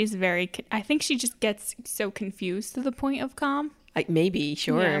 Yeah, she's very... I think she just gets so confused to the point of calm. Like maybe,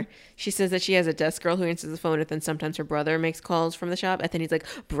 sure. Yeah. She says that she has a desk girl who answers the phone, and then sometimes her brother makes calls from the shop. And then he's like,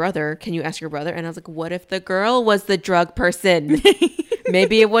 brother, can you ask your brother? And I was like, what if the girl was the drug person?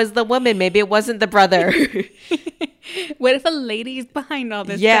 Maybe it was the woman. Maybe it wasn't the brother. What if a lady's behind all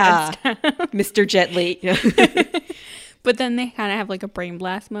this Yeah. bad stuff? Mr. Jet Li. But then they kind of have like a brain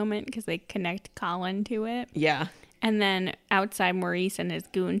blast moment because they connect Colin to it. Yeah. And then outside, Maurice and his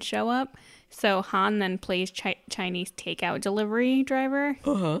goons show up. So Han then plays Chinese takeout delivery driver.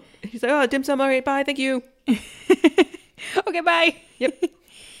 Uh-huh. He's like, oh, dim sum, all right, bye, thank you. Okay, bye. Yep.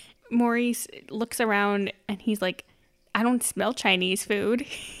 Maurice looks around and he's like, I don't smell Chinese food.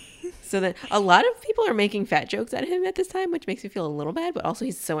 So then a lot of people are making fat jokes at him at this time, which makes me feel a little bad, but also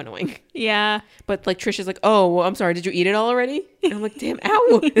he's so annoying. Yeah. But like Trisha's like, oh, well, I'm sorry, did you eat it all already? And I'm like, damn,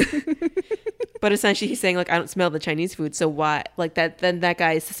 ow. But essentially he's saying like, I don't smell the Chinese food. So why, like that, then that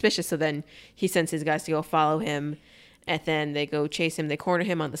guy is suspicious. So then he sends his guys to go follow him. And then they go chase him. They corner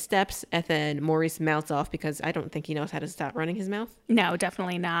him on the steps. And then Maurice mounts off because I don't think he knows how to stop running his mouth. No,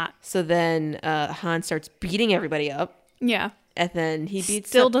 definitely not. So then Han starts beating everybody up. Yeah. And then he beats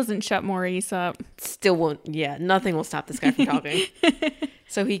Still up, doesn't shut Maurice up. still won't. Yeah, nothing will stop this guy from talking.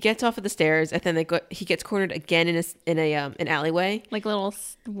 So he gets off of the stairs, and then he gets cornered again in an alleyway. Like a little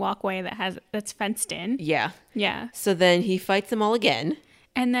walkway that's fenced in. Yeah. Yeah. So then he fights them all again.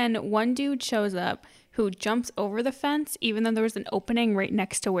 And then one dude shows up who jumps over the fence, even though there was an opening right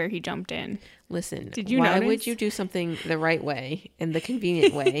next to where he jumped in. Listen, Did you why notice? would you do something the right way and the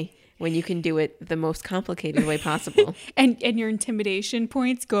convenient way when you can do it the most complicated way possible? And your intimidation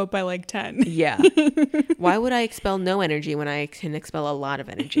points go up by like 10. Yeah. Why would I expel no energy when I can expel a lot of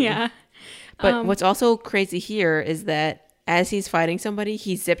energy? Yeah. But what's also crazy here is that as he's fighting somebody,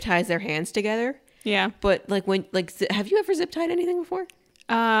 he zip ties their hands together. Yeah. But like have you ever zip tied anything before?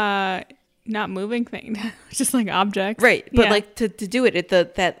 Not moving thing. Just like objects. Right. But Yeah. like to do it,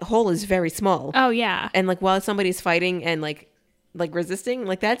 that hole is very small. Oh yeah. And like while somebody's fighting and like resisting,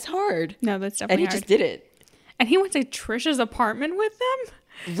 like that's hard. No, that's And definitely he hard. just did it. And he went to Trisha's apartment with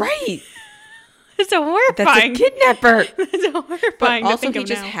them? Right. It's a That's a horrifying. kidnapper. It's a But horrifying to also think he of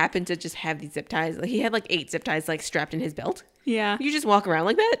just now. happened to just have these zip ties. Like, he had like 8 zip ties like strapped in his belt. Yeah. You just walk around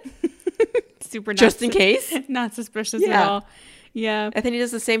like that Super just in case. Not suspicious Yeah. at all. Yeah. And then he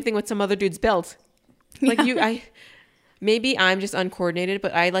does the same thing with some other dude's belt. Like maybe I'm just uncoordinated,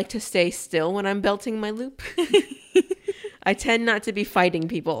 but I like to stay still when I'm belting my loop. I tend not to be fighting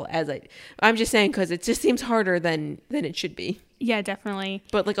people I'm just saying because it just seems harder than it should be. Yeah, definitely.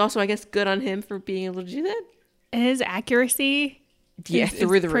 But like also I guess good on him for being able to do that. His accuracy Yeah, is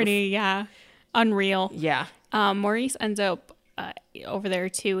through the pretty, roof. yeah, unreal. Yeah. Maurice ends up over there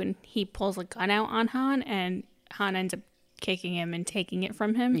too, and he pulls a gun out on Han, and Han ends up kicking him and taking it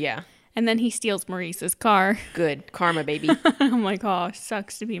from him. Yeah. And then he steals Maurice's car. Good. Karma, baby. I'm like, oh,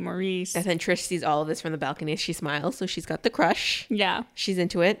 sucks to be Maurice. And then Trish sees all of this from the balcony. She smiles, so she's got the crush. Yeah. She's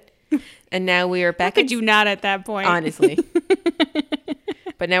into it. And now we are How back could you not at that point? honestly.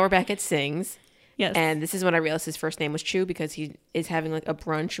 But now we're back at Sing's. Yes. And this is when I realized his first name was Chu because he is having like a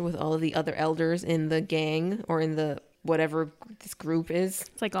brunch with all of the other elders in the gang or in the whatever this group is.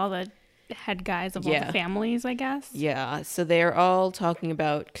 It's like all the head guys of all Yeah. the families, I guess. Yeah. So they're all talking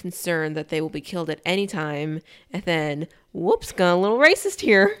about concern that they will be killed at any time. And then, whoops, got a little racist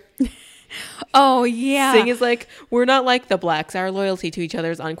here. Oh, yeah. Sing is like, we're not like the blacks. Our loyalty to each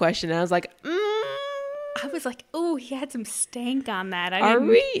other is unquestioned. And I was like, I was like, oh, he had some stank on that. Are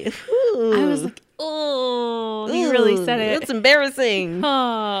we? I was like, oh, he really said it. That's embarrassing.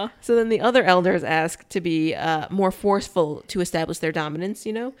 Oh. So then the other elders ask to be more forceful to establish their dominance,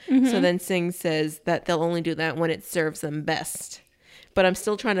 you know? So then Singh says that they'll only do that when it serves them best. But I'm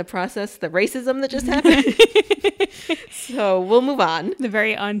still trying to process the racism that just happened. So we'll move on. The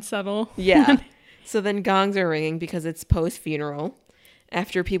very unsubtle. Yeah. So then gongs are ringing because it's post-funeral.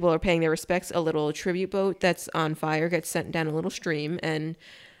 After people are paying their respects, a little tribute boat that's on fire gets sent down a little stream. And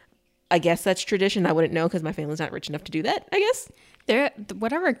I guess that's tradition. I wouldn't know because my family's not rich enough to do that, I guess.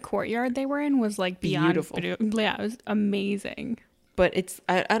 Whatever courtyard they were in was like beyond Beautiful. Yeah, it was amazing. But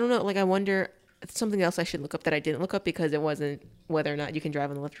I don't know. Like, I wonder, it's something else I should look up that I didn't look up because it wasn't whether or not you can drive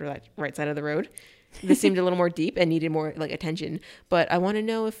on the left or right side of the road. This seemed a little more deep and needed more like attention. But I want to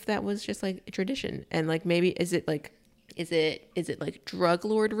know if that was just like a tradition and like maybe is it like drug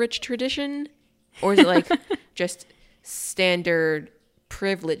lord rich tradition or is it like just standard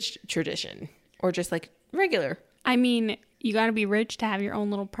privileged tradition or just like regular? I mean, you got to be rich to have your own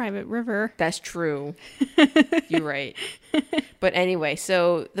little private river. That's true. You're right. But anyway,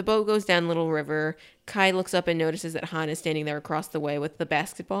 so the boat goes down Little River. Kai looks up and notices that Han is standing there across the way with the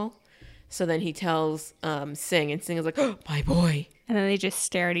basketball. So then he tells Singh, and Singh is like, oh, my boy. And then they just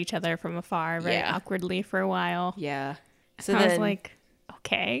stare at each other from afar very awkwardly for a while. Yeah. So I then was like,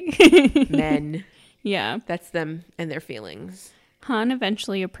 okay. men. Yeah. That's them and their feelings. Han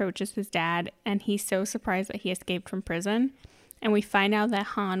eventually approaches his dad, and he's so surprised that he escaped from prison. And we find out that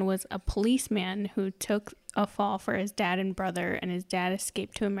Han was a policeman who took a fall for his dad and brother, and his dad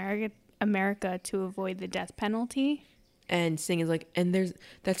escaped to America to avoid the death penalty. And Singh is like, and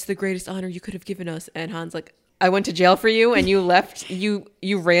that's the greatest honor you could have given us. And Han's like, I went to jail for you, and you left. You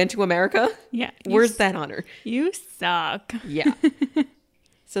ran to America. Yeah. Where's that honor? You suck. Yeah.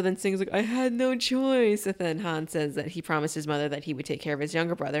 So then Singh's like, I had no choice. And then Han says that he promised his mother that he would take care of his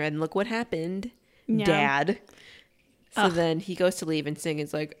younger brother. And look what happened, Yeah. Dad. So then he goes to leave, and Singh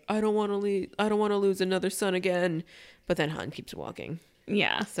is like, I don't want to leave. I don't want to lose another son again. But then Han keeps walking.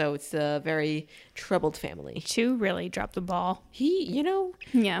 Yeah. So it's a very troubled family. Chu really dropped the ball. He,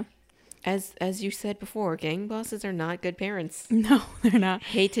 Yeah. as you said before, gang bosses are not good parents. No, they're not.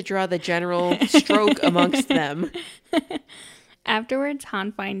 Hate to draw the general stroke amongst them. Afterwards,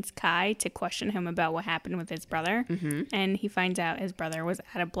 Han finds Kai to question him about what happened with his brother. Mm-hmm. And he finds out his brother was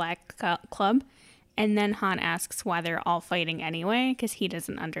at a black club. And then Han asks why they're all fighting anyway, because he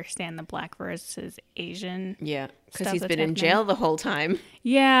doesn't understand the black versus Asian. Yeah, because stuff he's that's been in happening. jail the whole time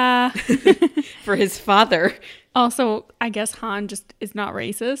Yeah. for his father. Also, I guess Han just is not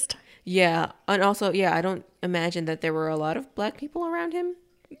racist. Yeah, and also, yeah, I don't imagine that there were a lot of black people around him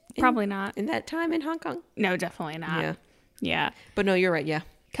Probably not. in that time in Hong Kong. No, definitely not. Yeah, Yeah. but no, you're right. Yeah,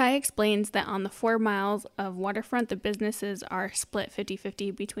 Kai explains that on the 4 miles of waterfront, the businesses are split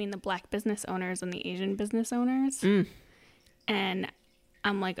 50-50 between the black business owners and the Asian business owners. And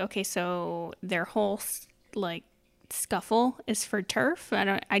I'm like, okay, so their whole scuffle is for turf.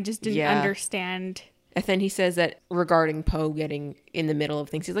 I just didn't Yeah. understand. and then he says that regarding Poe getting in the middle of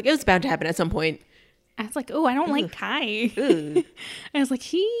things, he's like, it was bound to happen at some point. I was like, oh, I don't like Kai. Ugh. I was like,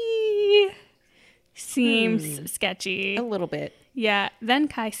 he seems sketchy. A little bit. Yeah. Then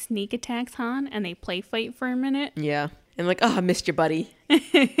Kai sneak attacks Han and they play fight for a minute. Yeah, and like, oh, I missed you, buddy.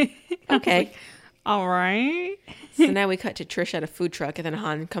 Okay. All right. So now we cut to Trish at a food truck, and then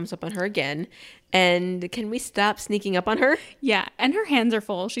Han comes up on her again. And can we stop sneaking up on her? Yeah, and her hands are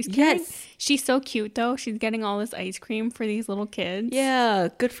full. She's carrying, Yes. she's so cute though. She's getting all this ice cream for these little kids. Yeah,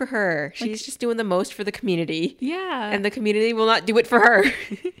 good for her. She's just doing the most for the community. Yeah. And the community will not do it for her.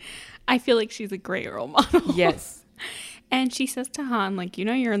 I feel like she's a great role model. Yes. And she says to Han, like,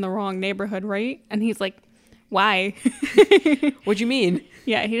 you're in the wrong neighborhood, right? And he's like, why? What do you mean?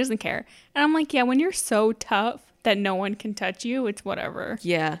 Yeah, he doesn't care. And I'm like, yeah, when you're so tough that no one can touch you, it's whatever.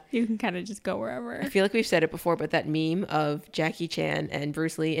 Yeah. You can kind of just go wherever. I feel like we've said it before, but that meme of Jackie Chan and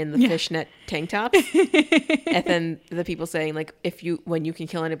Bruce Lee in the fishnet tank tops, and then the people saying like, when you can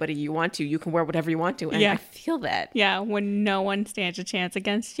kill anybody you want to, you can wear whatever you want to. And Yeah. I feel that. Yeah, when no one stands a chance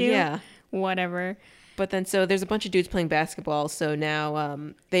against you. Yeah. Whatever. But then, so there's a bunch of dudes playing basketball. So now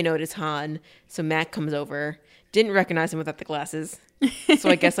they notice Han. So Mac comes over. Didn't recognize him without the glasses. So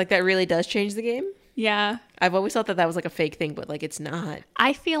I guess like that really does change the game. Yeah. I've always thought that was like a fake thing, but like it's not.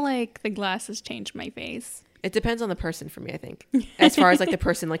 I feel like the glasses changed my face. It depends on the person for me, I think. As far as like the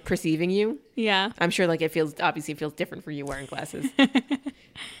person like perceiving you, Yeah. I'm sure like it feels different for you wearing glasses.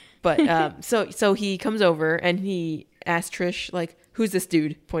 But so he comes over and he asks Trish like, "Who's this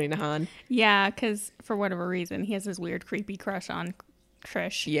dude?" Pointing to Han. Yeah, because for whatever reason, he has this weird, creepy crush on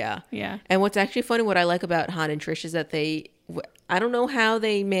Trish. Yeah. Yeah. And what's actually funny, what I like about Han and Trish is that I don't know how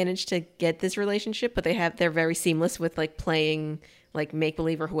they managed to get this relationship, but they're very seamless with like playing like make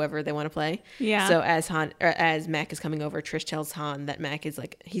believe or whoever they want to play. Yeah. So as Mac is coming over, Trish tells Han that Mac is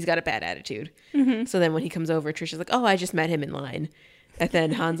like, he's got a bad attitude. So then when he comes over, Trish is like, oh, I just met him in line. And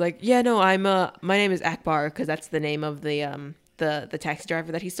then Han's like, yeah, no, my name is Akbar, because that's the name of the taxi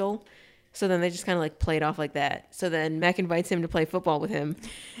driver that he stole. So then they just kind of like play it off like that. So then Mac invites him to play football with him.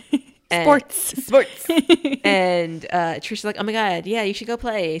 Sports. And Trish is like, oh my God, yeah, you should go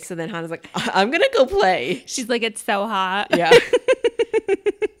play. So then Han is like, I'm going to go play. She's like, it's so hot. Yeah.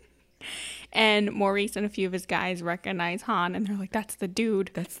 And Maurice and a few of his guys recognize Han, and they're like, that's the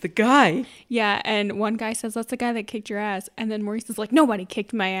dude. That's the guy. Yeah, and one guy says, that's the guy that kicked your ass. And then Maurice is like, nobody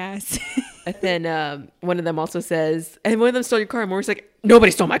kicked my ass. And then one of them also says, and one of them stole your car. And Maurice is like, nobody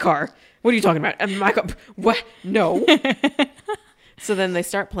stole my car. What are you talking about? And my car, what? No. So then they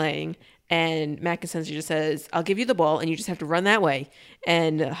start playing, and Mac essentially just says, I'll give you the ball, and you just have to run that way.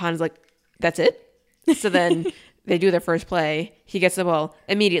 And Han's like, that's it? So then they do their first play. He gets the ball,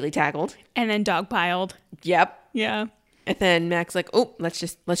 immediately tackled. And then dogpiled. Yep. Yeah. And then Mac's like, oh,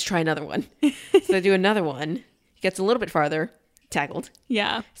 let's try another one. So they do another one. He gets a little bit farther, tackled.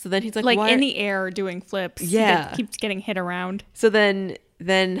 Yeah. So then he's like, Like why in the air doing flips. Yeah. He keeps getting hit around. So then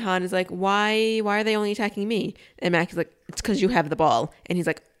Han is like, why are they only attacking me? And Mac is like, it's because you have the ball. And he's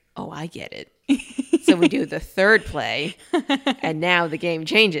like, oh, I get it. So we do the third play, and now the game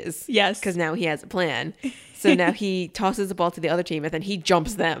changes. Yes. Because now he has a plan. So now he tosses the ball to the other team, and then he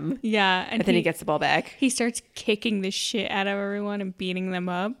jumps them. Yeah. And then he gets the ball back. He starts kicking the shit out of everyone and beating them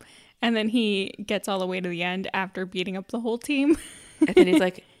up. And then he gets all the way to the end after beating up the whole team. And then he's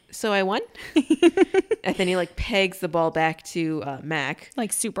like, so I won? And then he like pegs the ball back to Mac.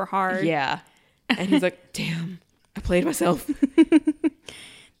 Like super hard. Yeah. And he's like, damn, I played myself.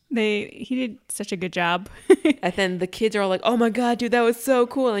 He did such a good job. And then the kids are all like, oh my God, dude, that was so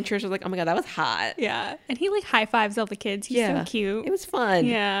cool. And Trish was like, oh my God, that was hot. Yeah. And he like high fives all the kids. He's so cute. It was fun.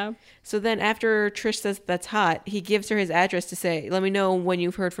 Yeah. So then after Trish says that's hot, he gives her his address to say, let me know when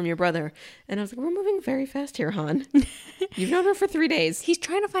you've heard from your brother. And I was like, we're moving very fast here, Han. You've known her for 3 days. He's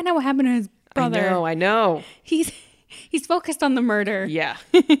trying to find out what happened to his brother. I know. He's focused on the murder. Yeah.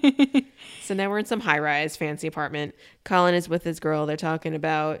 So now we're in some high-rise fancy apartment. Colin is with his girl. They're talking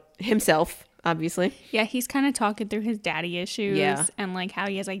about himself, obviously. Yeah, he's kind of talking through his daddy issues and like how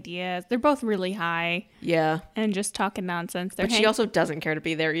he has ideas. They're both really high. Yeah. And just talking nonsense. But she also doesn't care to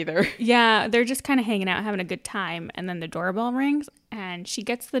be there either. Yeah, they're just kind of hanging out, having a good time. And then the doorbell rings and she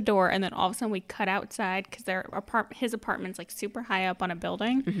gets to the door. And then all of a sudden we cut outside because his apartment's like super high up on a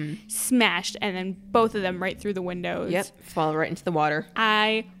building. Smashed. And then both of them right through the windows. Yep. Fall right into the water.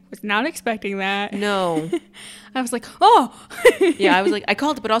 I was not expecting that. No. I was like, oh. Yeah, I was like, I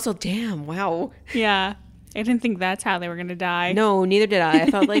called it, but also, damn, wow. Yeah. I didn't think that's how they were going to die. No, neither did I. I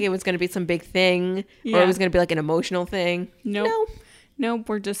thought like it was going to be some big thing or it was going to be like an emotional thing. Nope. Nope.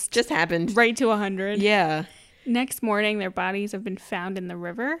 We're just happened. Right to 100. Yeah. Next morning, their bodies have been found in the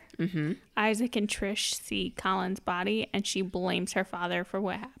river. Isaac and Trish see Colin's body and she blames her father for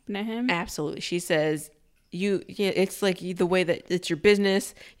what happened to him. Absolutely. She says, it's like the way that it's your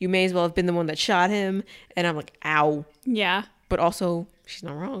business. You may as well have been the one that shot him. And I'm like, ow. Yeah. But also, she's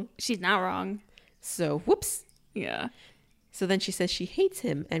not wrong. She's not wrong. So, whoops. Yeah. So then she says she hates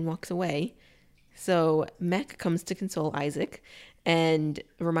him and walks away. So Mac comes to console Isaac and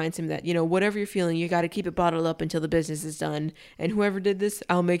reminds him that, whatever you're feeling, you got to keep it bottled up until the business is done. And whoever did this,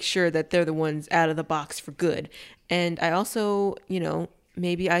 I'll make sure that they're the ones out of the box for good. And I also,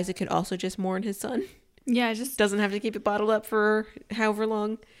 maybe Isaac could also just mourn his son. Yeah, just doesn't have to keep it bottled up for however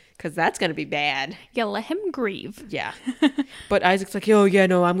long, because that's going to be bad. Yeah, let him grieve. Yeah. But Isaac's like, oh, yeah,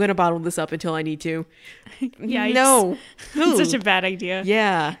 no, I'm going to bottle this up until I need to. Yikes. No. It's such a bad idea.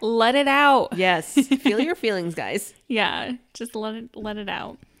 Yeah. Let it out. Yes. Feel your feelings, guys. Yeah, just let it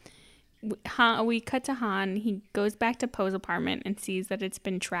out. We cut to Han. He goes back to Poe's apartment and sees that it's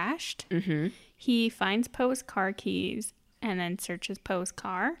been trashed. He finds Poe's car keys and then searches Poe's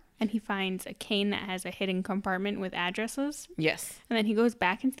car. And he finds a cane that has a hidden compartment with addresses. Yes. And then he goes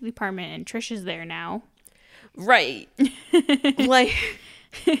back into the apartment and Trish is there now. Right. Like,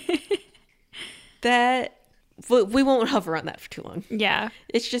 that, we won't hover on that for too long. Yeah.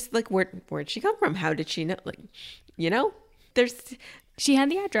 It's just like, where'd she come from? How did she know? Like, she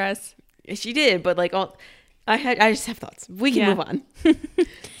had the address. She did, but like, I just have thoughts. We can move on.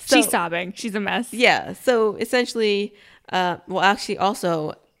 She's sobbing. She's a mess. Yeah. So essentially, actually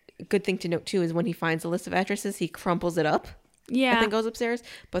also, good thing to note too is when he finds a list of addresses, he crumples it up. Yeah. And then goes upstairs.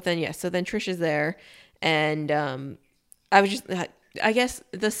 But then, so then Trish is there. And I was just, I guess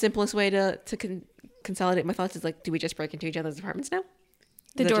the simplest way to consolidate my thoughts is like, do we just break into each other's apartments now?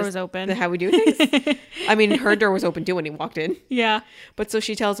 The door was open. How we do things? I mean, her door was open too when he walked in. Yeah. But so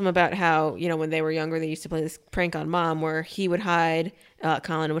she tells him about how, when they were younger, they used to play this prank on mom where he would hide,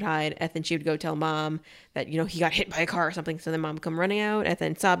 Colin would hide, and then she would go tell mom that, he got hit by a car or something. So then mom would come running out and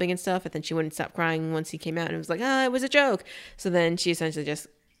then sobbing and stuff. And then she wouldn't stop crying once he came out and it was like, it was a joke. So then she essentially just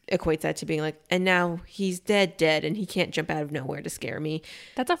equates that to being like, and now he's dead, and he can't jump out of nowhere to scare me.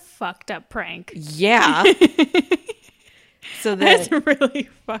 That's a fucked up prank. Yeah. So that's really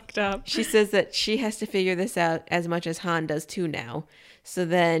fucked up. She says that she has to figure this out as much as Han does too now. So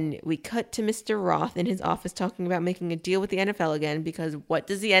then we cut to Mr. Roth in his office talking about making a deal with the NFL again, because what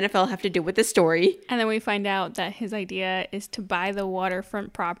does the NFL have to do with this story? And then we find out that his idea is to buy the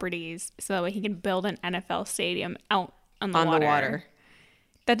waterfront properties so that way he can build an NFL stadium out on the water.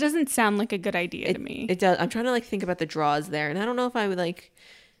 That doesn't sound like a good idea to me. It does. I'm trying to think about the draws there, and I don't know if I would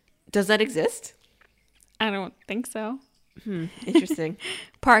does that exist? I don't think so. Interesting.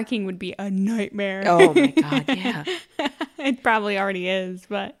 Parking would be a nightmare. Oh my God, yeah. It probably already is,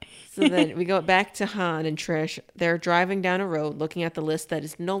 but. So then we go back to Han and Trish. They're driving down a road looking at the list that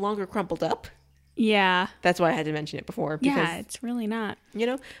is no longer crumpled up. Yeah. That's why I had to mention it before. Because, yeah, it's really not.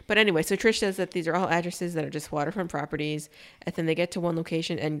 But anyway, so Trish says that these are all addresses that are just waterfront properties. And then they get to one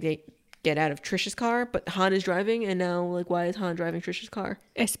location and they get out of Trish's car, but Han is driving. And now, why is Han driving Trish's car?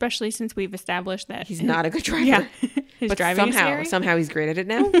 Especially since we've established that he's not a good driver. Yeah. His but driving somehow he's great at it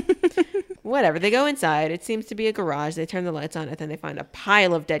now. Whatever. They go inside. It seems to be a garage. They turn the lights on and then they find a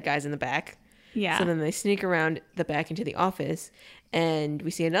pile of dead guys in the back. Yeah. So then they sneak around the back into the office and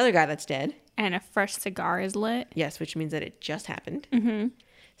we see another guy that's dead. And a fresh cigar is lit. Yes, which means that it just happened. Mm-hmm.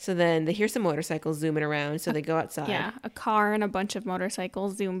 So then they hear some motorcycles zooming around. So they go outside. Yeah. A car and a bunch of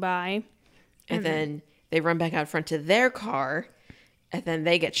motorcycles zoom by. And then they run back out front to their car. And then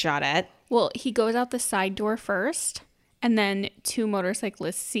they get shot at. Well, he goes out the side door first. And then two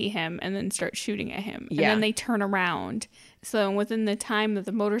motorcyclists see him and then start shooting at him. Yeah. And then they turn around. So within the time that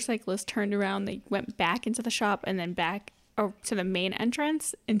the motorcyclists turned around, they went back into the shop and then back to the main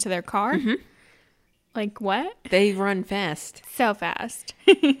entrance into their car. Mm-hmm. What? They run fast. So fast.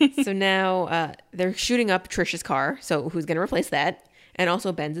 So now they're shooting up Trish's car. So who's going to replace that? And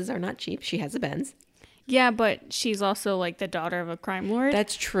also Benzes are not cheap. She has a Benz. Yeah, but she's also the daughter of a crime lord.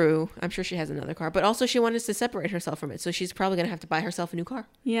 That's true. I'm sure she has another car. But also she wanted to separate herself from it. So she's probably going to have to buy herself a new car.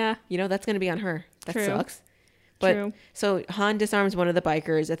 Yeah. That's going to be on her. That True. Sucks. But True. So Han disarms one of the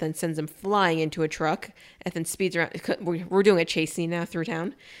bikers and then sends him flying into a truck and then speeds around. We're doing a chase scene now through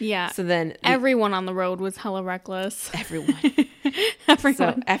town. Yeah. So then everyone on the road was hella reckless. Everyone.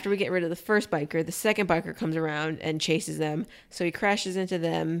 So after we get rid of the first biker, the second biker comes around and chases them. So he crashes into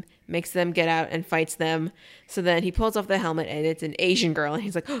them, makes them get out and fights them. So then he pulls off the helmet and it's an Asian girl and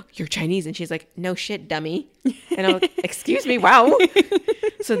he's like, "Oh, you're Chinese." And she's like, "No shit, dummy." And I'm like, "Excuse me, wow."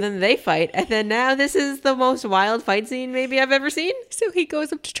 So then they fight. And then now this is the most wild fight scene maybe I've ever seen. So he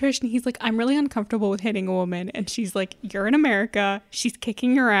goes up to Trish and he's like, "I'm really uncomfortable with hitting a woman." And she's like, "You're in America. She's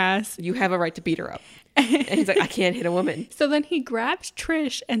kicking your ass. You have a right to beat her up." And he's like, "I can't hit a woman." So then he grabs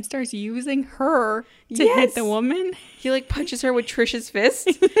Trish and starts using her to hit the woman. He punches her with Trish's fist.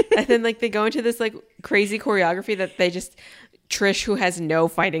 And then they go into this crazy choreography that they just... Trish, who has no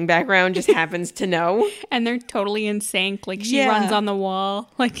fighting background, just happens to know. And they're totally in sync. She runs on the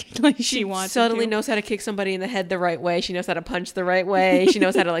wall. She wants suddenly knows how to kick somebody in the head the right way. She knows how to punch the right way. She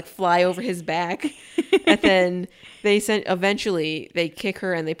knows how to fly over his back. And then eventually they kick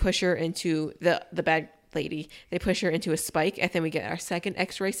her and they push her into the bad lady. They push her into a spike. And then we get our second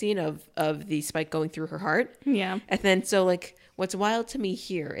x-ray scene of the spike going through her heart. Yeah. And then what's wild to me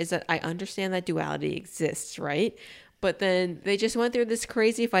here is that I understand that duality exists, right? But then they just went through this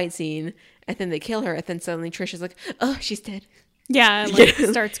crazy fight scene, and then they kill her, and then suddenly Trish is like, "Oh, she's dead." Yeah,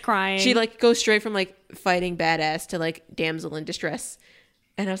 starts crying. She goes straight from fighting badass to damsel in distress.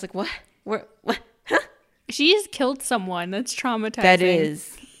 And I was like, "What? What? Huh?" She's killed someone. That's traumatizing.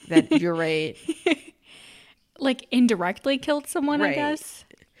 That is. You're right. Indirectly killed someone, right. I guess.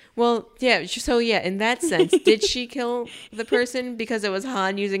 Well, yeah. So, yeah, in that sense, did she kill the person because it was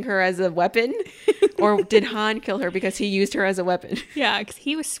Han using her as a weapon? Or did Han kill her because he used her as a weapon? Yeah, because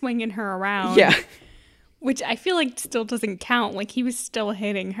he was swinging her around. Yeah. Which I feel still doesn't count. He was still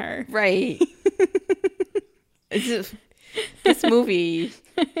hitting her. Right. This movie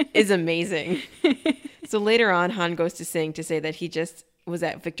is amazing. So later on, Han goes to Sing to say that he just was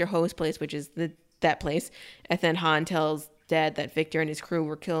at Victor Ho's place, which is that place. And then Han tells dad that Victor and his crew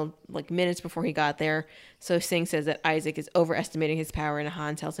were killed like minutes before he got there. So Singh says that Isaac is overestimating his power, and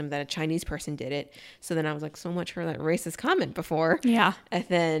Han tells him that a Chinese person did it. So then I was like, so much for that racist comment before. Yeah. And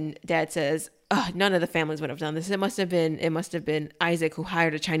then Dad says, oh, none of the families would have done this. It must have been Isaac who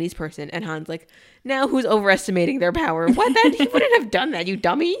hired a Chinese person. And Han's like, now who's overestimating their power? What? That he wouldn't have done that, you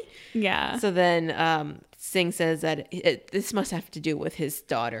dummy. Yeah. So then Singh says that this must have to do with his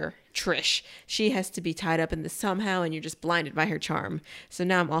daughter, Trish. She has to be tied up in this somehow, and you're just blinded by her charm. So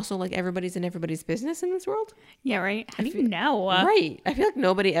now I'm also like, everybody's in everybody's business in this world. Yeah, right. How do you know? Right. I feel like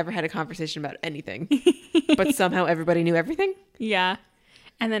nobody ever had a conversation about anything, but somehow everybody knew everything. Yeah.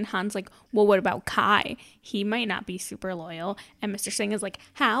 And then Han's like, well, what about Kai? He might not be super loyal. And Mr. Singh is like,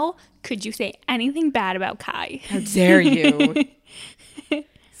 how could you say anything bad about Kai? How dare you?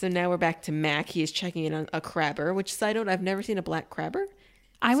 So now we're back to Mac. He is checking in on a crabber, which, side note, I've never seen a black crabber.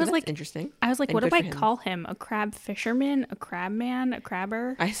 I was like, interesting. I was like, And what good do I for him. call him? A crab fisherman? A crab man? A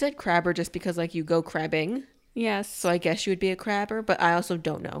crabber? I said crabber just because, like, you go crabbing. Yes. So I guess you would be a crabber, but I also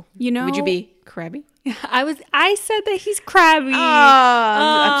don't know. You know, Would you be crabby? I said that he's crabby. Oh,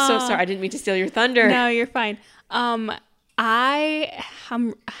 I'm so sorry. I didn't mean to steal your thunder. No, you're fine. I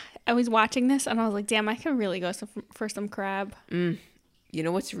was watching this and I was like, damn, I could really go for some crab. You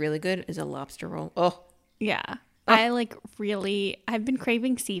know what's really good is a lobster roll. Oh, Yeah. I've been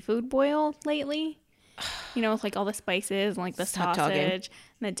craving seafood boil lately. You know, with like all the spices and like the Stop sausage talking.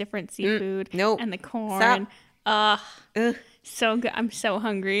 and the different seafood nope. and the corn. Ugh. So good. I'm so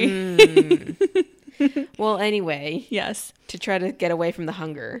hungry. Well, anyway, Yes. to try to get away from the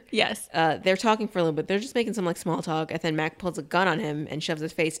hunger. Yes. They're talking for a little bit. They're just making some like small talk, and then Mac pulls a gun on him and shoves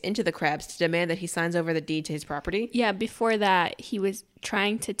his face into the crabs to demand that he signs over the deed to his property. Yeah. Before that, he was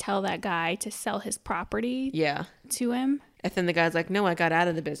trying to tell that guy to sell his property Yeah. to him. And then the guy's like, no, I got out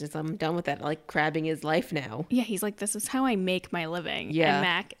of the business. I'm done with that. Like, crabbing is life now. Yeah. He's like, this is how I make my living. Yeah. And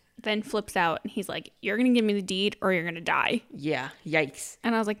Mac then flips out and he's like, you're going to give me the deed or you're going to die. Yeah. Yikes.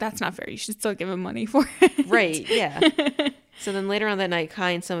 And I was like, that's not fair. You should still give him money for it. Right. Yeah. So then later on that night,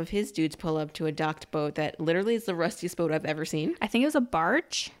 Kai and some of his dudes pull up to a docked boat that literally is the rustiest boat I've ever seen. I think it was a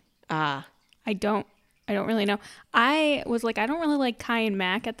barge. Ah. I don't really know. I was like, I don't really like Kai and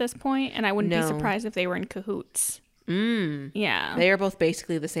Mac at this point, and I wouldn't be No. surprised if they were in cahoots. Yeah. They are both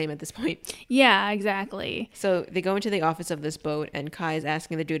basically the same at this point. Yeah, exactly. So they go into the office of this boat, and Kai is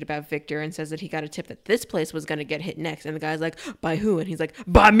asking the dude about Victor and says that he got a tip that this place was going to get hit next. And the guy's like, by who? And he's like,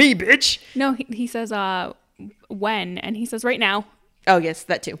 by me, bitch. No, he says, when? And he says, right now. Oh, yes,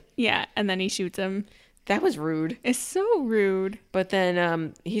 that too. Yeah, and then he shoots him. That was rude. It's so rude. But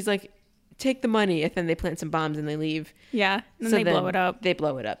then he's like, take the money. And then they plant some bombs and they leave. Yeah, and So they blow it up. They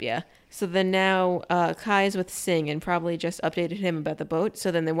blow it up, yeah. So then now Kai is with Singh and probably just updated him about the boat. So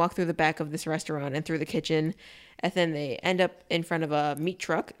then they walk through the back of this restaurant and through the kitchen. And then they end up in front of a meat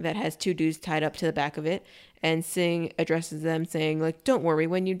truck that has two dudes tied up to the back of it. And Singh addresses them saying, like, don't worry,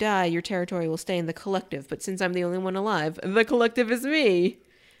 when you die, your territory will stay in the collective. But since I'm the only one alive, the collective is me.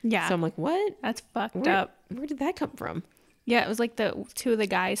 Yeah, So I'm like, what? that's fucked up. Where did that come from? Yeah, it was like the two of the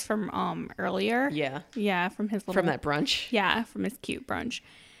guys from earlier. Yeah. Yeah, from his little From that brunch. Yeah, from his cute brunch.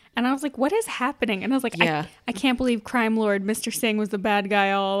 And I was like, what is happening? And I was like, Yeah. I can't believe crime lord Mr. Singh was the bad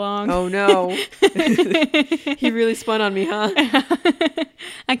guy all along. Oh, no. He really spun on me, huh?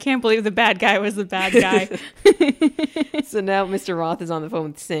 I can't believe the bad guy was the bad guy. So now Mr. Roth is on the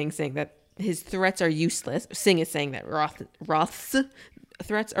phone with Singh saying that his threats are useless. Singh is saying that Roth's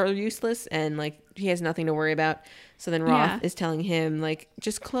threats are useless and like he has nothing to worry about. So then Roth Yeah. is telling him like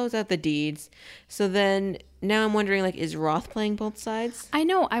just close out the deeds. So then now I'm wondering like is Roth playing both sides? I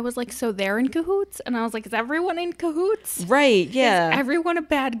know. I was like, so they're in cahoots? And I was like, is everyone in cahoots? Right, yeah. Is everyone a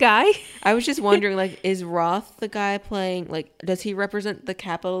bad guy? I was just wondering like is Roth the guy playing like does he represent the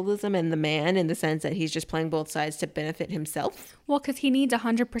capitalism and the man in the sense that he's just playing both sides to benefit himself? Well, because he needs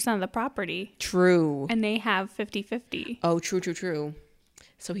 100% of the property. True. And they have 50-50. Oh, true.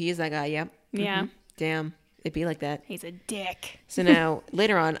 So he is that guy, yep. Yeah. Damn. It'd be like that. He's a dick. So now,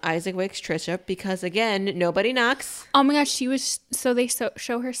 later on, Isaac wakes Trish up because, again, nobody knocks. Oh my gosh, they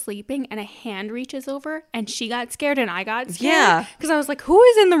show her sleeping and a hand reaches over and she got scared and I got scared. Yeah. Because I was like, who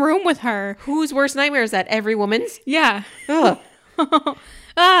is in the room with her? Whose worst nightmare is that? Every woman's? Yeah. Ugh.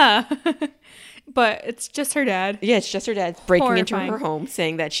 Ah. But it's just her dad. Yeah, it's just her dad breaking into Horrifying. her home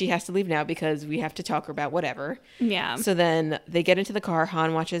saying that she has to leave now because we have to talk about whatever. Yeah. So then they get into the car.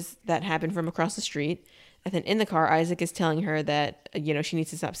 Han watches that happen from across the street. And then in the car, Isaac is telling her that, you know, she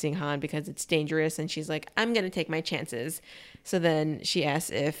needs to stop seeing Han because it's dangerous. And she's like, I'm going to take my chances. So then she asks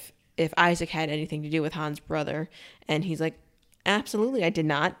if Isaac had anything to do with Han's brother. And he's like, absolutely, I did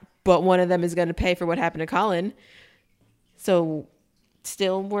not. But one of them is going to pay for what happened to Colin. So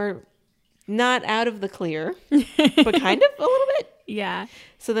still we're not out of the clear, but kind of a little bit. Yeah.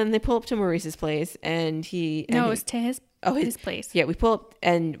 So then they pull up to Maurice's place, and it's to his place. Yeah, we pull up,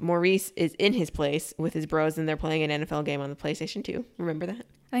 and Maurice is in his place with his bros, and they're playing an NFL game on the PlayStation 2. Remember that?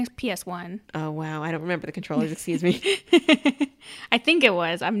 I think it's PS1. Oh, wow. I don't remember the controllers. Excuse me. I think it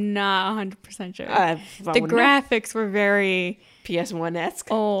was. I'm not 100% sure. The Well, graphics were very PS1-esque.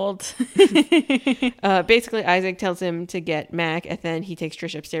 old. Basically, Isaac tells him to get Mac, and then he takes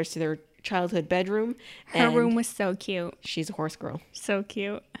Trish upstairs to their childhood bedroom. Her room was so cute. She's a horse girl. So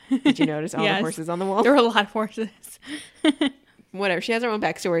cute. Did you notice all Yes. the horses on the wall? There were a lot of horses. Whatever. She has her own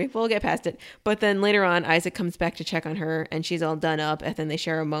backstory. We'll get past it. But then later on, Isaac comes back to check on her, and she's all done up. And then they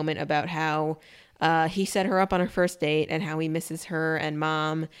share a moment about how he set her up on her first date and how he misses her and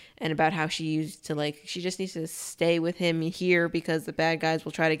mom, and about how she used to, she just needs to stay with him here because the bad guys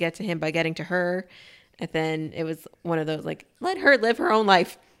will try to get to him by getting to her. And then it was one of those, let her live her own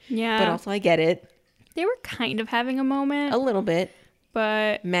life. Yeah. But also, I get it. They were kind of having a moment. A little bit.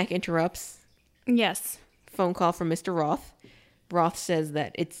 But Mac interrupts. yes. Phone call from Mr. Roth. Roth says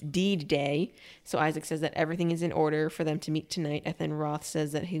that it's deed day. So Isaac says that everything is in order for them to meet tonight. And then Roth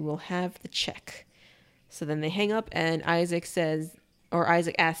says that he will have the check. So then they hang up, and Isaac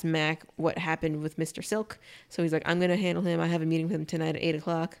asks Mac what happened with Mr. Silk. So he's like, I'm going to handle him. I have a meeting with him tonight at 8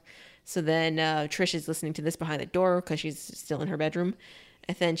 o'clock. So then Trish is listening to this behind the door because she's still in her bedroom.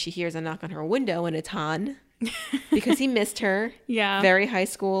 And then she hears a knock on her window, and it's Han because he missed her. Yeah. Very high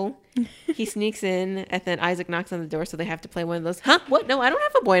school. He sneaks in, and then Isaac knocks on the door, so they have to play one of those, huh? What? No, I don't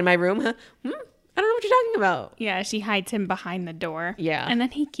have a boy in my room. Huh? I don't know what you're talking about. Yeah, she hides him behind the door. Yeah. And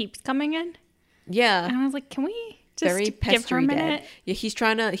then he keeps coming in. Yeah. And I was like, can we just Very give her a pestery minute? dad. Yeah, he's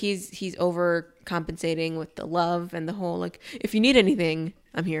overcompensating with the love and the whole, if you need anything,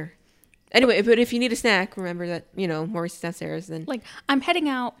 I'm here. Anyway, but if you need a snack, remember that, Maurice is downstairs. Then I'm heading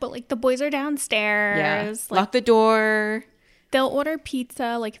out, but the boys are downstairs. yeah. Lock the door. They'll order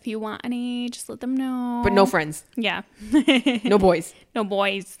pizza. If you want any, just let them know. But no friends. Yeah. No boys. No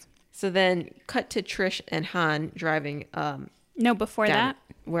boys. So then cut to Trish and Han driving No, before down. that.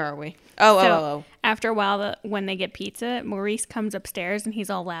 Where are we? After a while, when they get pizza, Maurice comes upstairs and he's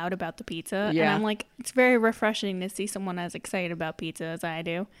all loud about the pizza. Yeah. And I'm like, it's very refreshing to see someone as excited about pizza as I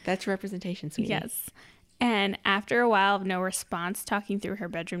do. That's representation, sweetie. Yes. And after a while of no response, talking through her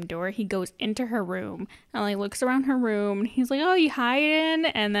bedroom door, he goes into her room and looks around her room. And he's like, oh, you hiding?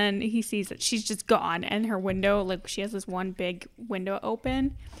 And then he sees that she's just gone. And her window, she has this one big window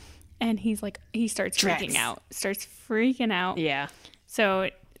open. And he's like, he starts freaking out. Yeah. So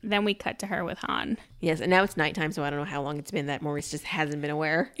then we cut to her with Han. Yes, and now it's nighttime, so I don't know how long it's been that Maurice just hasn't been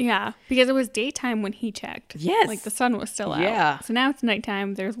aware. Yeah, because it was daytime when he checked. Yes. The sun was still out. Yeah. So now it's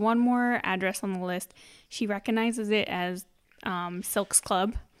nighttime. There's one more address on the list. She recognizes it as Silk's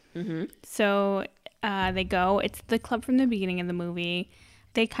Club. Mm-hmm. So they go. It's the club from the beginning of the movie.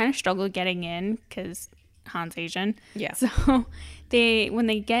 They kind of struggle getting in because Han's Asian. Yeah. So when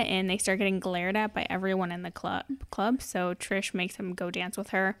they get in, they start getting glared at by everyone in the club. So Trish makes him go dance with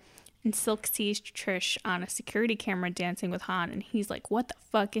her. And Silk sees Trish on a security camera dancing with Han, and he's like, what the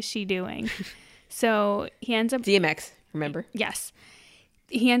fuck is she doing? So he ends up... DMX, remember? Yes.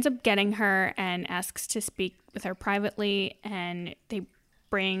 He ends up getting her and asks to speak with her privately, and they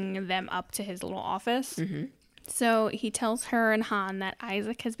bring them up to his little office. Mm-hmm. So he tells her and Han that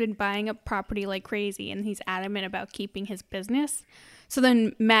Isaac has been buying up property like crazy, and he's adamant about keeping his business. So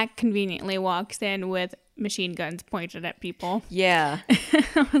then Mac conveniently walks in with machine guns pointed at people. Yeah.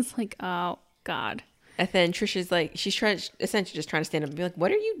 I was like, oh, God. And then Trish is essentially just trying to stand up and be like,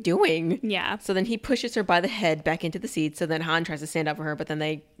 what are you doing? Yeah. So then he pushes her by the head back into the seat. So then Han tries to stand up for her, but then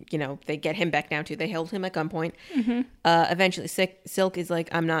they get him back down too. They held him at gunpoint. Mm-hmm. Eventually, Silk is like,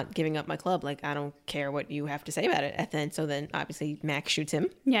 I'm not giving up my club. I don't care what you have to say about it. And then obviously Mac shoots him.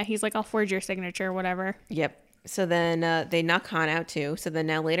 Yeah, he's like, I'll forge your signature, whatever. Yep. So then they knock Han out too. So then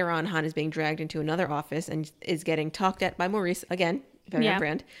now later on, Han is being dragged into another office and is getting talked at by Maurice again. Very on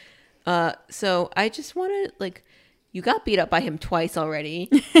brand. So I just want to you got beat up by him twice already,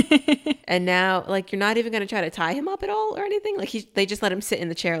 and now you're not even gonna try to tie him up at all or anything. They just let him sit in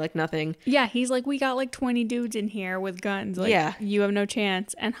the chair like nothing. Yeah, he's like, we got 20 dudes in here with guns. Yeah, you have no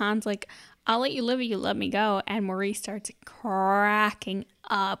chance. And Han's like, I'll let you live or you let me go. And Maurice starts cracking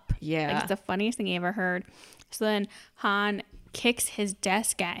up. Yeah, it's the funniest thing I ever heard. So then Han kicks his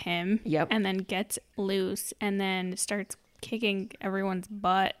desk at him. Yep, and then gets loose and then starts kicking everyone's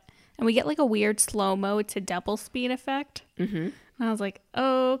butt. And we get a weird slow-mo to double speed effect. Mm-hmm. And I was like,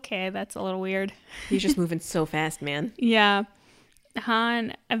 oh, okay, that's a little weird. He's just moving so fast, man. Yeah.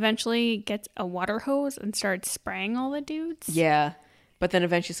 Han eventually gets a water hose and starts spraying all the dudes. Yeah. But then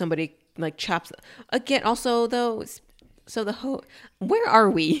eventually somebody like chops again. Also though, so where are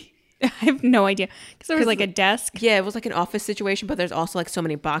we? I have no idea because there was like a desk. Yeah, it was like an office situation, but there's also like so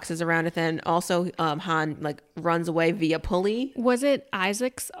many boxes around it. Then also Han like runs away via pulley. Was it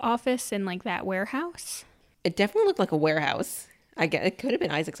Isaac's office in like that warehouse? It definitely looked like a warehouse. I guess it could have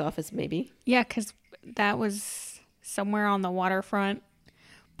been Isaac's office, maybe. Yeah, because that was somewhere on the waterfront.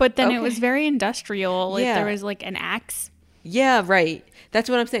 But then it was very industrial. Like there was like an axe. Yeah, right. That's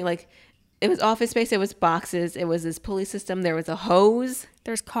what I'm saying. Like it was office space. It was boxes. It was this pulley system. There was a hose.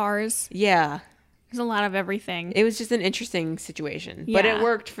 There's cars. Yeah. There's a lot of everything. It was just an interesting situation, but it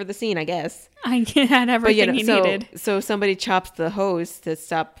worked for the scene, I guess. I had everything he needed. So somebody chops the hose to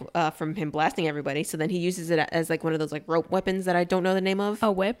stop from him blasting everybody. So then he uses it as like one of those like rope weapons that I don't know the name of.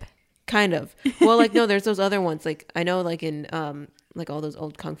 A whip? Kind of. Well, like no, there's those other ones. Like I know, like in like all those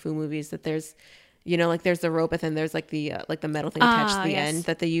old kung fu movies, that there's, you know, like there's the rope, and then there's like the metal thing attached to the end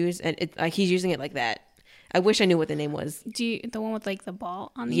that they use, and he's using it like that. I wish I knew what the name was. The one with like the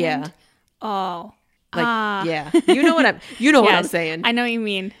ball on the end? Oh. Yeah. You know what I'm saying. I know what you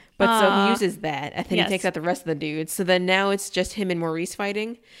mean. But so he uses that, and then he takes out the rest of the dudes. So then now it's just him and Maurice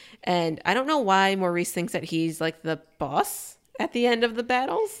fighting. And I don't know why Maurice thinks that he's like the boss at the end of the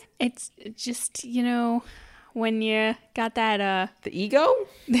battles. It's just, you know, when you got that the ego?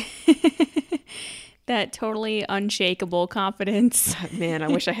 that totally unshakable confidence. Man, I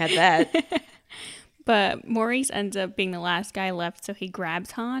wish I had that. But Maurice ends up being the last guy left, so he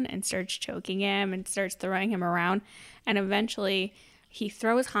grabs Han and starts choking him and starts throwing him around. And eventually he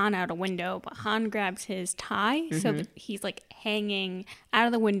throws Han out a window, but Han grabs his tie, so that he's like hanging out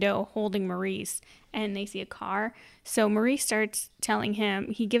of the window holding Maurice, and they see a car. So Maurice starts telling him,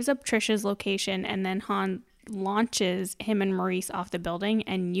 he gives up Trisha's location, and then Han launches him and Maurice off the building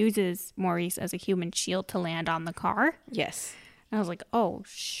and uses Maurice as a human shield to land on the car. Yes. I was like, oh,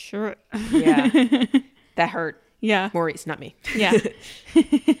 sure. Yeah. That hurt. Yeah. Maurice, not me. Yeah.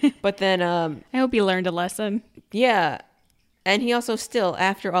 But then... I hope you learned a lesson. Yeah. And he also still,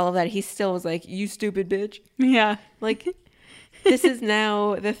 after all of that, he still was like, you stupid bitch. Yeah. Like, this is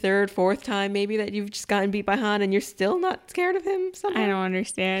now the third, fourth time maybe that you've just gotten beat by Han and you're still not scared of him somehow. I don't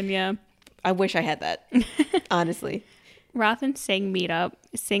understand, yeah. I wish I had that, honestly. Roth and Singh meet up.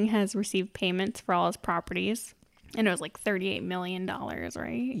 Singh has received payments for all his properties. And it was like $38 million,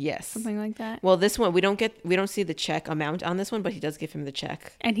 right? Yes. Something like that. Well, this one, we don't see the check amount on this one, but he does give him the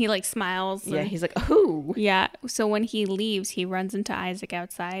check. And he like smiles. Yeah, he's like, oh. Yeah. So when he leaves, he runs into Isaac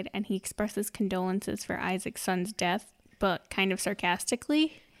outside and he expresses condolences for Isaac's son's death, but kind of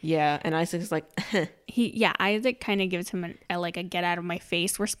sarcastically. Yeah. And Isaac's like, Isaac kind of gives him a get out of my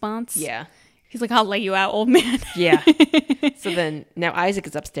face response. Yeah. He's like, I'll lay you out, old man. Yeah. So then now Isaac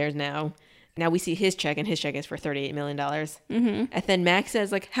is upstairs now. Now we see his check, and his check is for $38 million. Mm-hmm. And then Mac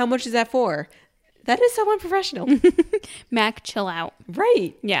says, like, how much is that for? That is so unprofessional. Mac, chill out.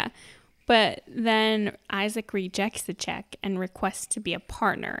 Right. Yeah. But then Isaac rejects the check and requests to be a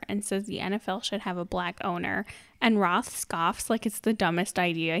partner and says the NFL should have a black owner. And Roth scoffs like it's the dumbest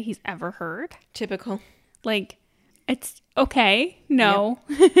idea he's ever heard. Typical. Like, it's okay. No.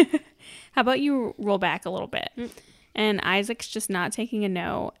 Yep. How about you roll back a little bit? And Isaac's just not taking a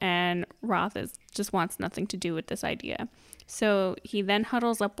no, and Roth just wants nothing to do with this idea. So he then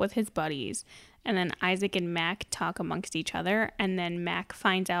huddles up with his buddies, and then Isaac and Mac talk amongst each other, and then Mac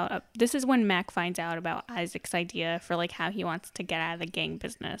finds out. This is when Mac finds out about Isaac's idea for like how he wants to get out of the gang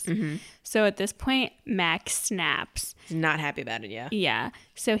business. Mm-hmm. So at this point, Mac snaps. He's not happy about it, yeah. Yeah.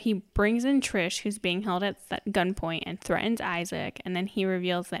 So he brings in Trish, who's being held at gunpoint, and threatens Isaac, and then he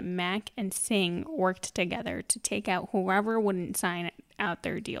reveals that Mac and Singh worked together to take out whoever wouldn't sign out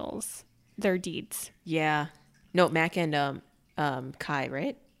their deeds. Yeah. No, Mac and Kai,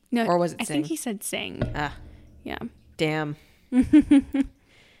 right? No, or was it Singh? I think he said Singh. Ah. Yeah. Damn.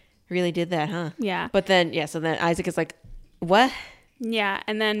 Really did that, huh? Yeah. But then, yeah, so then Isaac is like, what? Yeah,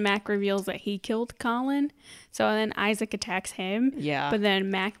 and then Mac reveals that he killed Colin. So then Isaac attacks him. Yeah. But then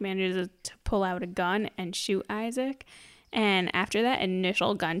Mac manages to pull out a gun and shoot Isaac. And after that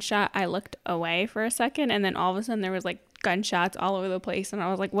initial gunshot, I looked away for a second, and then all of a sudden there was like gunshots all over the place, and I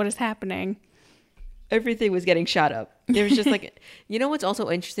was like, what is happening? Everything was getting shot up. It was just like, you know what's also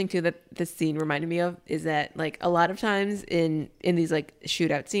interesting too that this scene reminded me of is that like a lot of times in these like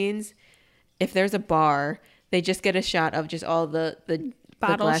shootout scenes, if there's a bar, they just get a shot of just all the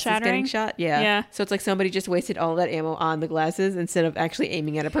bottle glasses shattering. getting shot. Yeah. Yeah. So it's like somebody just wasted all that ammo on the glasses instead of actually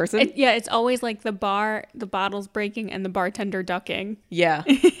aiming at a person. It's always like the bottle's breaking and the bartender ducking. Yeah.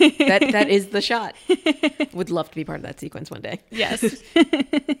 That is the shot. Would love to be part of that sequence one day. Yes.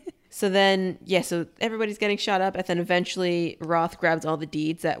 So then, so everybody's getting shot up, and then eventually Roth grabs all the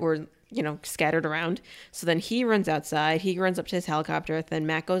deeds that were, scattered around. So then he runs outside. He runs up to his helicopter. Then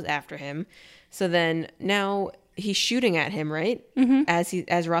Mac goes after him. So then now he's shooting at him, right? Mm-hmm.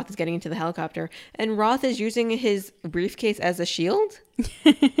 As Roth is getting into the helicopter, and Roth is using his briefcase as a shield.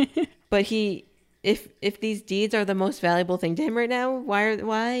 But if these deeds are the most valuable thing to him right now,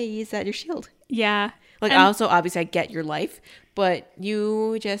 why is that your shield? Yeah. Like, also, obviously, I get your life, but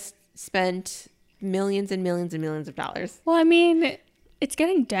you just spent millions and millions and millions of dollars. Well, I mean, it's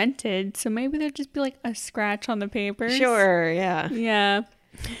getting dented, so maybe there'd just be like a scratch on the papers. Sure, yeah. Yeah.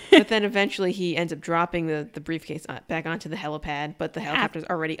 But then eventually he ends up dropping the briefcase back onto the helipad, but the helicopter's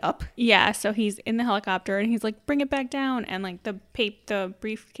already up. Yeah, so he's in the helicopter and he's like, bring it back down. And like the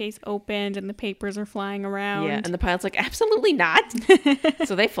briefcase opened and the papers are flying around. Yeah, and the pilot's like, absolutely not.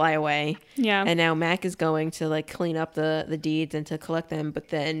 So they fly away. Yeah. And now Mac is going to like clean up the deeds and to collect them. But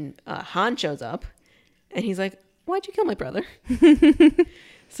then Han shows up and he's like, why'd you kill my brother?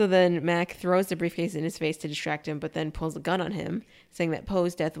 So then Mac throws the briefcase in his face to distract him, but then pulls a gun on him, saying that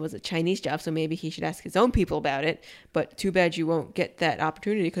Poe's death was a Chinese job, so maybe he should ask his own people about it. But too bad you won't get that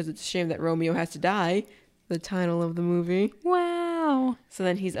opportunity because it's a shame that Romeo has to die. The title of the movie. Wow. So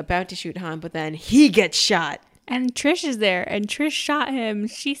then he's about to shoot Han, but then he gets shot. And Trish is there, and Trish shot him.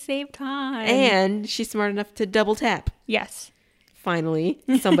 She saved time. And she's smart enough to double tap. Yes. Finally,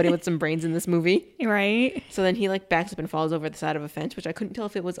 somebody with some brains in this movie. Right? So then he like backs up and falls over the side of a fence, which I couldn't tell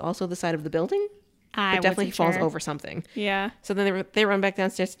if it was also the side of the building. But definitely he falls over something. Yeah. So then they run back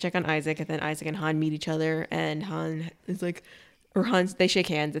downstairs to check on Isaac, and then Isaac and Han meet each other, and Han is like, they shake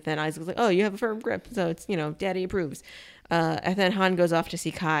hands, and then Isaac's like, oh, you have a firm grip, so it's, Daddy approves. And then Han goes off to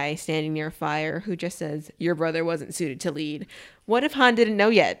see Kai standing near a fire, who just says, your brother wasn't suited to lead. What if Han didn't know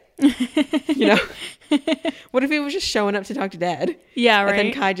yet? What if he was just showing up to talk to Dad? Yeah, right. And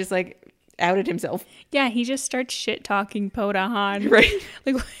then Kai just like outed himself. Yeah, he just starts shit talking Poe to Han. Right.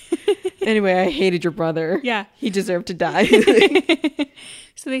 Like, anyway, I hated your brother. Yeah. He deserved to die.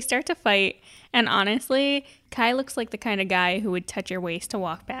 So they start to fight. And honestly, Kai looks like the kind of guy who would touch your waist to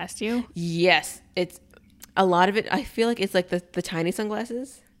walk past you. Yes. It's a lot of it. I feel like it's like the tiny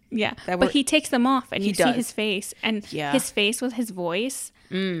sunglasses. Yeah. But he takes them off and you see his face. And his face with his voice.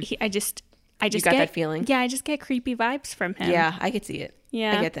 I just you got that feeling? Yeah, I just get creepy vibes from him. Yeah, I could see it.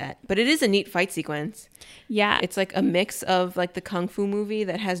 Yeah. I get that. But it is a neat fight sequence. Yeah. It's like a mix of like the Kung Fu movie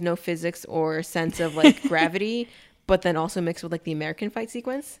that has no physics or sense of like gravity, but then also mixed with like the American fight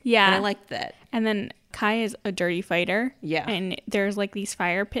sequence. Yeah. And I liked that. And then Kai is a dirty fighter. Yeah. And there's like these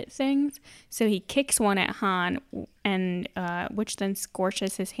fire pit things. So he kicks one at Han, and which then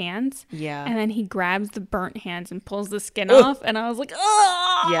scorches his hands. Yeah. And then he grabs the burnt hands and pulls the skin off. And I was like,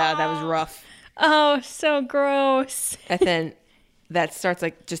 oh! Yeah, that was rough. Oh, so gross. And then that starts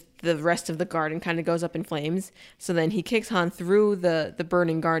like just the rest of the garden kind of goes up in flames. So then he kicks Han through the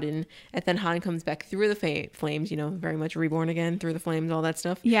burning garden, and then Han comes back through the flames, very much reborn again through the flames, all that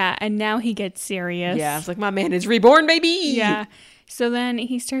stuff. Yeah, and now he gets serious. Yeah, it's like, my man is reborn, baby! Yeah. So then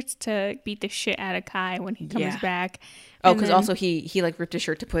he starts to beat the shit out of Kai when he comes back. Oh, because also he like ripped his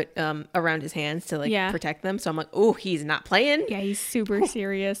shirt to put around his hands to like protect them. So I'm like, oh, he's not playing. Yeah, he's super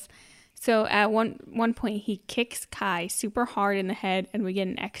serious. So at one point, he kicks Kai super hard in the head, and we get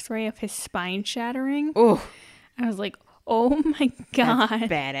an X-ray of his spine shattering. Oh, I was like, oh my God. That's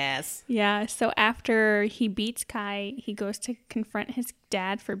badass. Yeah, so after he beats Kai, he goes to confront his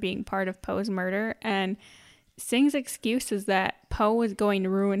dad for being part of Poe's murder, and Sing's excuse is that Poe was going to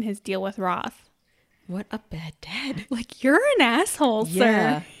ruin his deal with Roth. What a bad dad. Like, you're an asshole,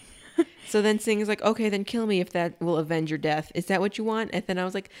 sir. So then Sing is like, okay, then kill me if that will avenge your death. Is that what you want? And then I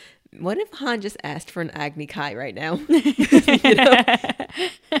was like, what if Han just asked for an Agni Kai right now?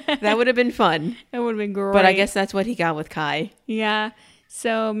 That would have been fun. That would have been great. But I guess that's what he got with Kai. Yeah.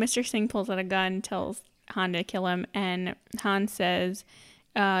 So Mr. Singh pulls out a gun, tells Han to kill him, and Han says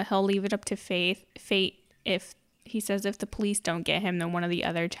he'll leave it up to fate. If the police don't get him, then one of the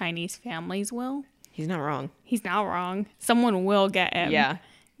other Chinese families will. He's not wrong. He's not wrong. Someone will get him. Yeah.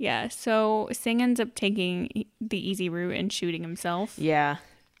 Yeah. So Singh ends up taking the easy route and shooting himself. Yeah.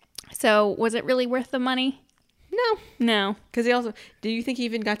 So was it really worth the money? No. Because do you think he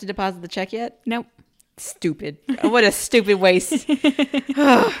even got to deposit the check yet? Nope. Stupid. What a stupid waste.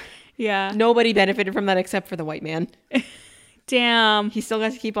 Yeah. Nobody benefited from that except for the white man. Damn. He still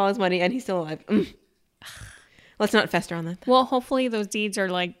got to keep all his money and he's still alive. Let's not fester on that. Well, hopefully those deeds are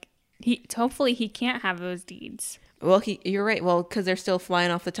like hopefully he can't have those deeds. Well, you're right. Well, because they're still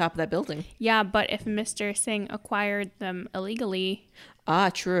flying off the top of that building. Yeah, but if Mr. Singh acquired them illegally,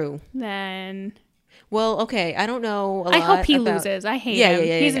 True. then Well, okay. I don't know. I hope he loses. I hate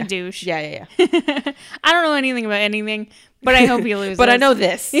him. He's a douche. Yeah. I don't know anything about anything, but I hope he loses. But I know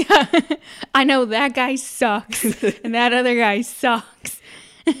this. Yeah, I know that guy sucks, and that other guy sucks.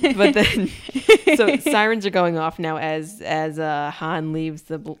 But then, so sirens are going off now as Han leaves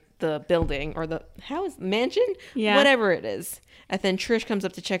the building or the house mansion, whatever it is. And then Trish comes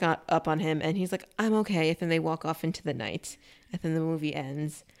up to check up on him, and he's like, "I'm okay." And then they walk off into the night, and then the movie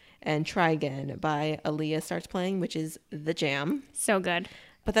ends. And Try Again by Aaliyah starts playing, which is the jam. So good.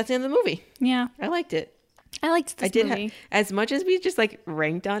 But that's the end of the movie. Yeah, I liked it. I liked this movie. As much as we just like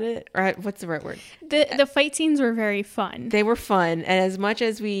ranked on it, or what's the right word? The fight scenes were very fun. They were fun, and as much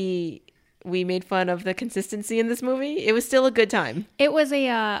as we made fun of the consistency in this movie, it was still a good time. It was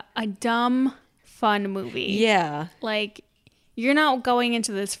a dumb, fun movie. Yeah. Like, you're not going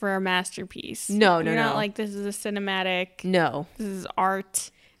into this for a masterpiece. No. You're not like, this is a cinematic. No. This is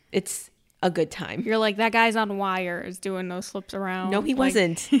art. It's a good time. You're like, that guy's on wires doing those flips around. No, he like,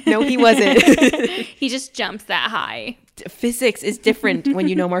 wasn't. No, he wasn't. He just jumps that high. Physics is different when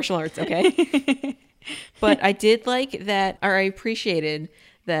you know martial arts, okay? But I did like that, or I appreciated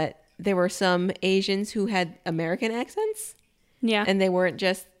that there were some Asians who had American accents. Yeah. And they weren't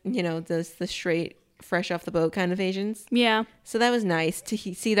just, the straight, fresh off the boat kind of Asians. Yeah. So that was nice to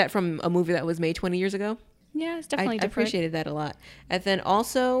see that from a movie that was made 20 years ago. Yeah, it's definitely I different. appreciated that a lot. And then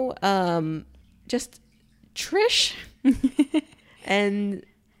also, just Trish. And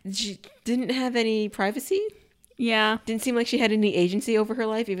she didn't have any privacy. Yeah. Didn't seem like she had any agency over her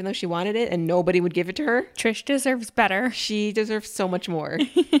life, even though she wanted it and nobody would give it to her. Trish deserves better. She deserves so much more.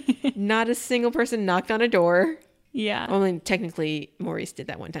 Not a single person knocked on a door. Yeah. Only technically Maurice did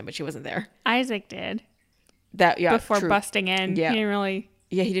that one time, but she wasn't there. Isaac did. Before Before busting in. Yeah. He didn't really.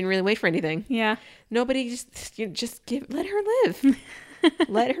 Yeah, he didn't really wait for anything. Yeah. Nobody let her live.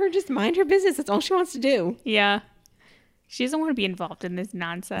 Let her just mind her business. That's all she wants to do. Yeah. She doesn't want to be involved in this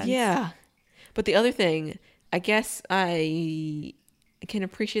nonsense. Yeah. But the other thing, I guess I can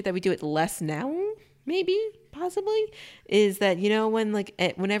appreciate that we do it less now, maybe, possibly, is that,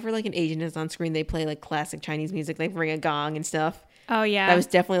 whenever like an Asian is on screen, they play like classic Chinese music, like ring a gong and stuff. Oh, yeah. That was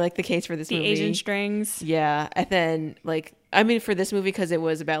definitely like the case for this movie. The Asian strings. Yeah. And then for this movie, because it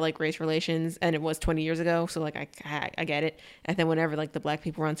was about like race relations and it was 20 years ago. So like, I get it. And then whenever like the black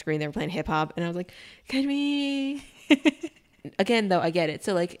people were on screen, they were playing hip hop and I was like, can we? Again, though, I get it.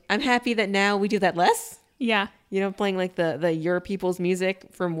 So like, I'm happy that now we do that less. Yeah. Playing like the your people's music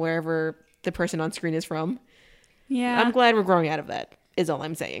from wherever the person on screen is from. Yeah. I'm glad we're growing out of that is all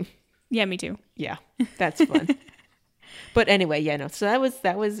I'm saying. Yeah, me too. Yeah. That's fun. But anyway, yeah, no. So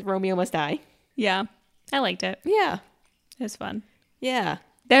that was Romeo Must Die. Yeah. I liked it. Yeah. It was fun. Yeah.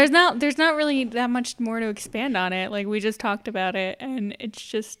 There's not really that much more to expand on it. Like, we just talked about it and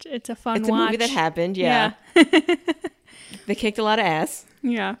it's a fun watch. It's a movie that happened, yeah. They kicked a lot of ass.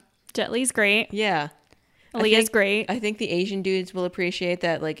 Yeah. Jet Li's great. Yeah. Aaliyah's great. I think the Asian dudes will appreciate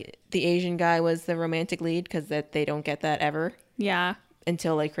that, like, the Asian guy was the romantic lead because that they don't get that ever. Yeah.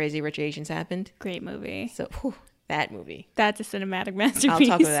 Until, like, Crazy Rich Asians happened. Great movie. So, that movie. That's a cinematic masterpiece.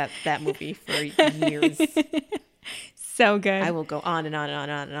 I'll talk about that movie for years. So good. I will go on and on and on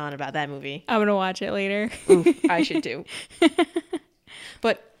and on and on about that movie. I'm going to watch it later. Ooh, I should too.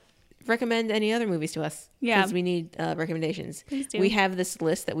 But recommend any other movies to us. Yeah. Because we need recommendations. Please do. We have this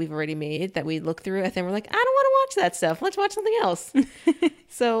list that we've already made that we look through and then we're like, I don't want to watch that stuff. Let's watch something else.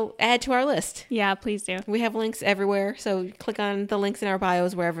 So add to our list. Yeah, please do. We have links everywhere. So click on the links in our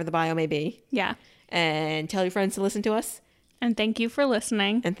bios, wherever the bio may be. Yeah. And tell your friends to listen to us. And thank you for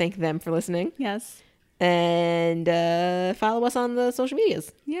listening. And thank them for listening. Yes. And follow us on the social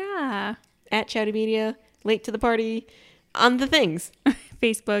medias. Yeah. At Chowdy Media, Late to the Party, on the things.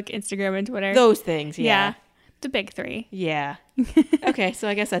 Facebook, Instagram, and Twitter. Those things, yeah. The big three. Yeah. Okay, so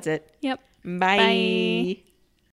I guess that's it. Yep. Bye. Bye.